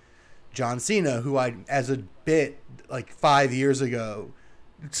like John Cena, who I, as a bit like 5 years ago,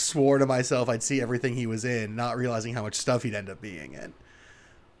 swore to myself I'd see everything he was in, not realizing how much stuff he'd end up being in.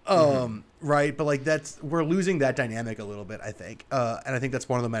 Right, but like we're losing that dynamic a little bit, I think, and I think that's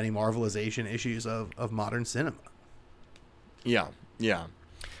one of the many Marvelization issues of modern cinema. Yeah.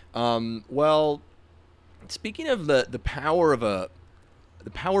 Well, speaking of the power of a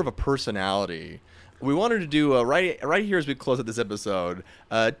personality, we wanted to do right here as we close out this episode.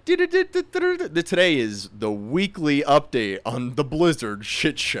 Today is the weekly update on the Blizzard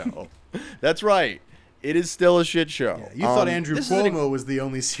shit show. That's right. It is still a shit show. Yeah, you thought Andrew Cuomo was the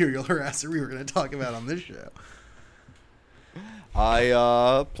only serial harasser we were going to talk about on this show.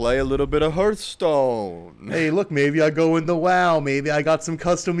 I play a little bit of Hearthstone. Hey, look, maybe I go into WoW. Maybe I got some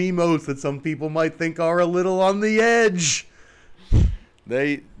custom emotes that some people might think are a little on the edge.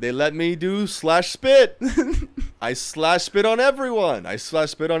 They let me do slash spit. I slash spit on everyone. I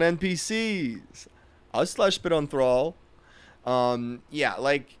slash spit on NPCs. I slash spit on Thrall. Yeah,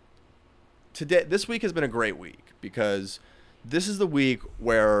 like today, this week has been a great week because this is the week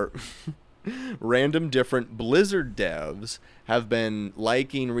where random different Blizzard devs have been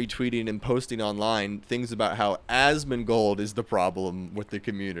liking, retweeting, and posting online things about how Asmongold is the problem with the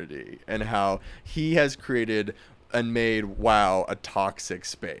community and how he has created and made WoW a toxic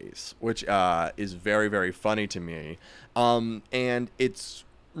space, which is very, very funny to me. And it's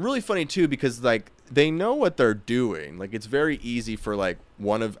really funny too because like they know what they're doing. Like it's very easy for like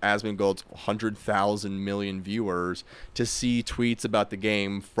one of Asmongold's 100,000 million viewers to see tweets about the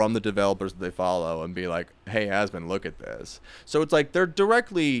game from the developers that they follow and be like, "Hey Asmon, look at this." So it's like they're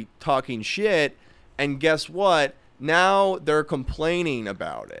directly talking shit, and guess what? Now they're complaining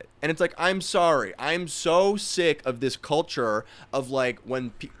about it. And it's like, I'm sorry. I'm so sick of this culture of like when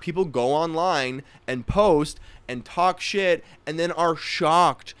people go online and post and talk shit and then are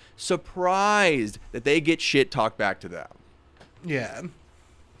shocked, surprised that they get shit talked back to them. Yeah.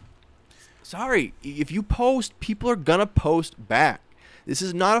 Sorry. If you post, people are gonna post back. This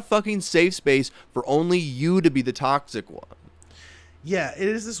is not a fucking safe space for only you to be the toxic one. Yeah, it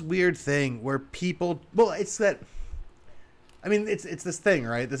is this weird thing where people... Well, it's that... I mean, it's this thing,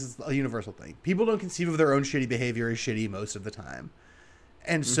 right? This is a universal thing. People don't conceive of their own shitty behavior as shitty most of the time.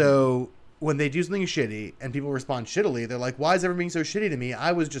 And so when they do something shitty and people respond shittily, they're like, why is everyone being so shitty to me?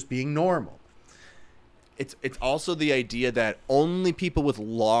 I was just being normal. It's also the idea that only people with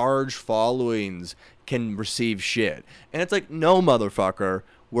large followings can receive shit. And it's like, no, motherfucker.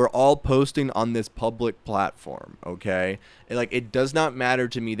 We're all posting on this public platform, okay? And like, it does not matter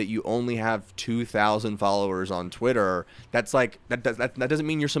to me that you only have 2,000 followers on Twitter. That's like that doesn't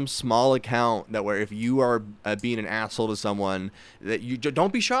mean you're some small account that where if you are being an asshole to someone that you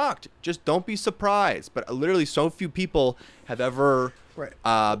don't be shocked, just don't be surprised. But literally, so few people have ever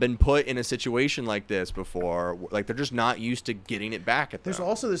been put in a situation like this before. Like they're just not used to getting it back at them. There's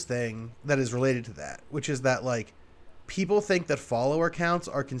also this thing that is related to that, which is that like. People think that follower counts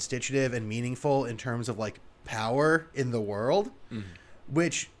are constitutive and meaningful in terms of like power in the world,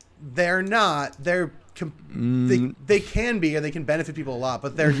 which they're not. They can be, and they can benefit people a lot,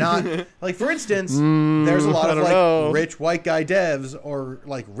 but they're not. Like for instance, there's a lot of like rich white guy devs or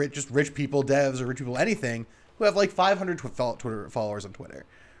like rich people devs or rich people anything who have like 500 Twitter followers on Twitter,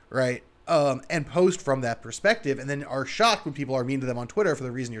 right? And post from that perspective, and then are shocked when people are mean to them on Twitter for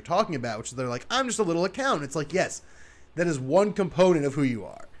the reason you're talking about, which is they're like, I'm just a little account. It's like, yes. That is one component of who you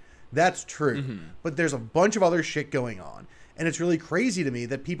are. That's true. But there's a bunch of other shit going on. And it's really crazy to me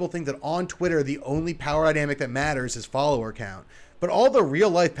that people think that on Twitter, the only power dynamic that matters is follower count. But all the real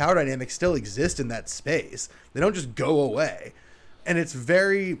life power dynamics still exist in that space. They don't just go away. And it's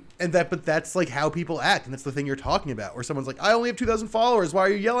but that's like how people act. And that's the thing you're talking about, where someone's like, I only have 2,000 followers. Why are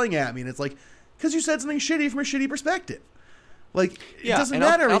you yelling at me? And it's like, because you said something shitty from a shitty perspective. Like, it doesn't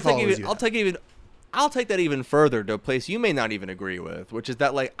matter if followers you have. I'll take that even further to a place you may not even agree with, which is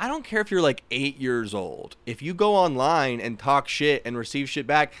that, like, I don't care if you're, like, 8 years old. If you go online and talk shit and receive shit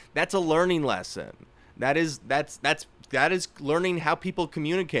back, that's a learning lesson. That is learning how people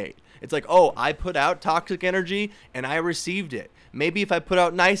communicate. It's like, oh, I put out toxic energy and I received it. Maybe if I put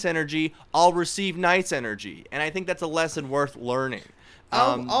out nice energy, I'll receive nice energy. And I think that's a lesson worth learning.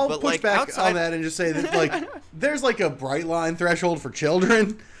 I'll push like, back on that and just say that, like, there's, like, a bright line threshold for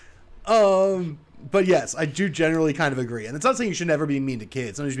children. But yes, I do generally kind of agree. And it's not saying you should never be mean to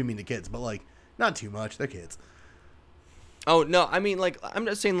kids. Don't just be mean to kids, but like not too much. They're kids. Oh, no. I mean, like, I'm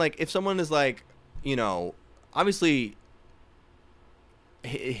just saying, like, if someone is like, you know, obviously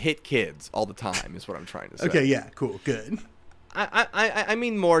hit kids all the time is what I'm trying to say. Okay, yeah, cool, good. I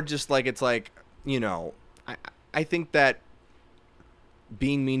mean more just like it's like, you know, I think that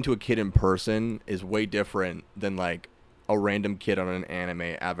being mean to a kid in person is way different than like a random kid on an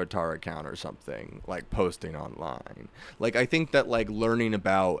anime avatar account or something, like posting online. Like, I think that like learning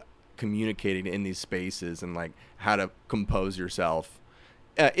about communicating in these spaces and like how to compose yourself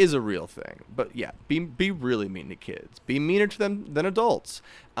is a real thing. But yeah, be really mean to kids. Be meaner to them than adults.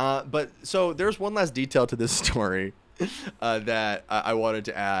 But so there's one last detail to this story. that I wanted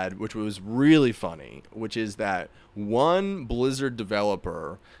to add, which was really funny, which is that one Blizzard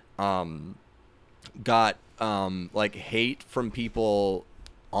developer got like hate from people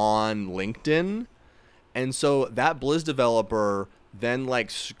on LinkedIn, and so that Blizz developer then like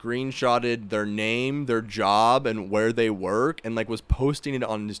screenshotted their name, their job, and where they work, and like was posting it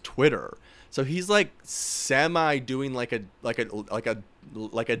on his Twitter. So he's like semi doing like a diet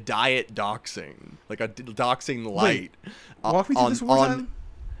doxing, like a doxing light. Walk me through this one more time.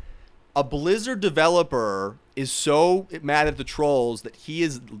 A Blizzard developer is so mad at the trolls that he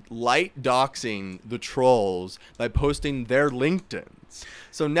is light doxing the trolls by posting their LinkedIns.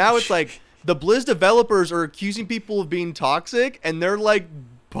 So now it's like the Blizz developers are accusing people of being toxic, and they're like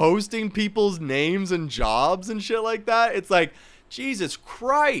posting people's names and jobs and shit like that. It's like, Jesus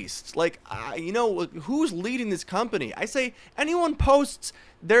Christ. Like, who's leading this company? I say anyone posts,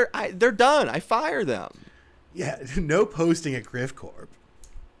 they're done. I fire them. Yeah, no posting at Griff Corp.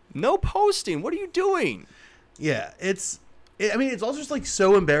 No posting. What are you doing? Yeah, it's also just like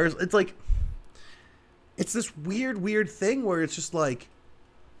so embarrassing. It's like, it's this weird thing where it's just like,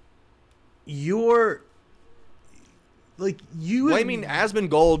 you're like you. Well, I mean,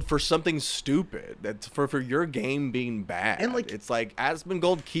 Asmongold for something stupid. That's for your game being bad. And like, it's like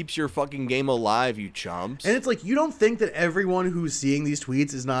Asmongold keeps your fucking game alive, you chumps. And it's like, you don't think that everyone who's seeing these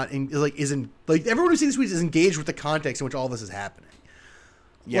tweets isn't everyone who's seeing these tweets is engaged with the context in which all this is happening.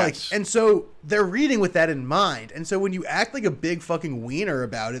 Yes. Like, and so they're reading with that in mind. And so when you act like a big fucking wiener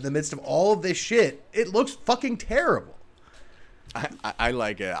about it in the midst of all of this shit, it looks fucking terrible. I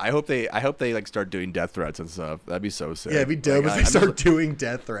like it. I hope they like start doing death threats and stuff. That'd be so sick. Yeah, it'd be dope if they start doing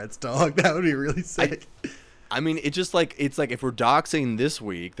death threats, dog. That would be really sick. I mean, it's like if we're doxing this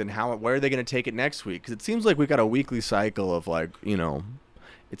week, then where are they going to take it next week? Because it seems like we got a weekly cycle of like,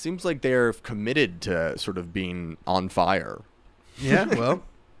 it seems like they're committed to sort of being on fire. Yeah, well,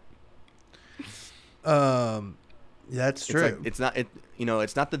 that's true. It's not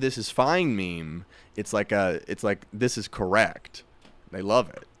that this is fine meme. It's like this is correct. They love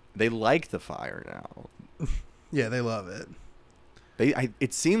it. They like the fire now. Yeah, they love it.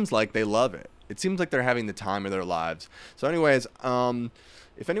 It seems like they love it. It seems like they're having the time of their lives. So anyways,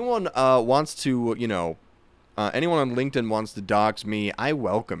 if anyone wants to, anyone on LinkedIn wants to dox me, I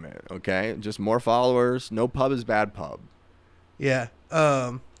welcome it. Okay, just more followers. No pub is bad pub. Yeah.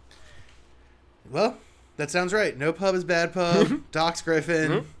 Well, that sounds right. No pub is bad pub. Dox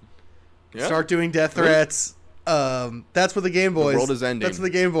Griffin. Mm-hmm. Yeah. Start doing death threats. That's what the Game Boys. The world is ending. That's what the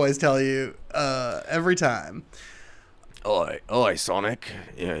Game Boys tell you every time. Oi, Sonic!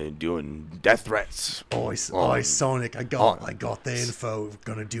 Doing death threats. Oi, Sonic! I got the info. We're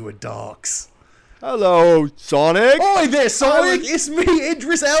gonna do a dox. Hello, Sonic. Oi there, Sonic! It's me,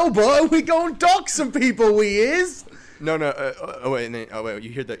 Idris Elba. We gonna dox some people. We is. No. Wait. You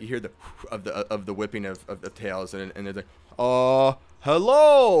hear the of the whipping of the tails, and they're like,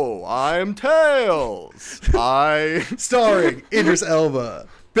 hello, I'm Tails. Starring Idris Elba,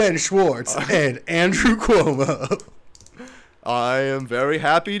 Ben Schwartz, and Andrew Cuomo. I am very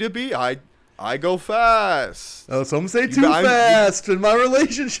happy to be. I go fast. Oh, some say too fast in my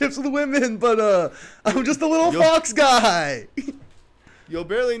relationships with women, but I'm just a little fox guy. You'll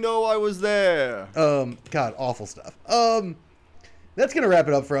barely know I was there. God, awful stuff. That's gonna wrap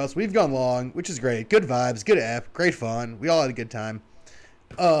it up for us. We've gone long, which is great. Good vibes, good app, great fun. We all had a good time.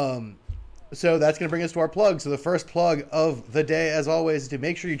 So that's gonna bring us to our plug. So the first plug of the day, as always, is to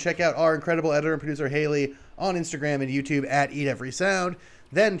make sure you check out our incredible editor and producer Haley on Instagram and YouTube at Eat Every Sound.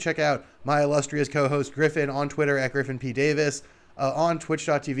 Then check out my illustrious co-host Griffin on Twitter at Griffin P. Davis, on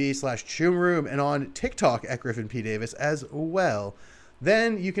twitch.tv/choomroom, and on TikTok at Griffin P. Davis as well.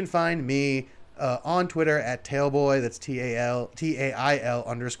 Then you can find me on Twitter at Tailboy. That's TAIL_BOI.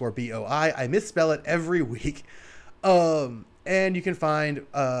 I misspell it every week. And you can find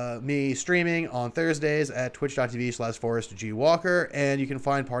me streaming on Thursdays at twitch.tv/ForrestGWalker. And you can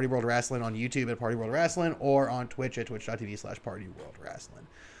find Party World Wrestling on YouTube at Party World Wrestling or on Twitch at twitch.tv/PartyWorldWrestling.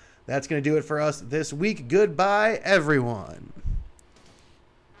 That's going to do it for us this week. Goodbye, everyone.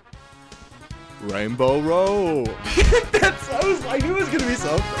 Rainbow Road. I knew it was going to be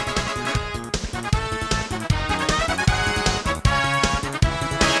something.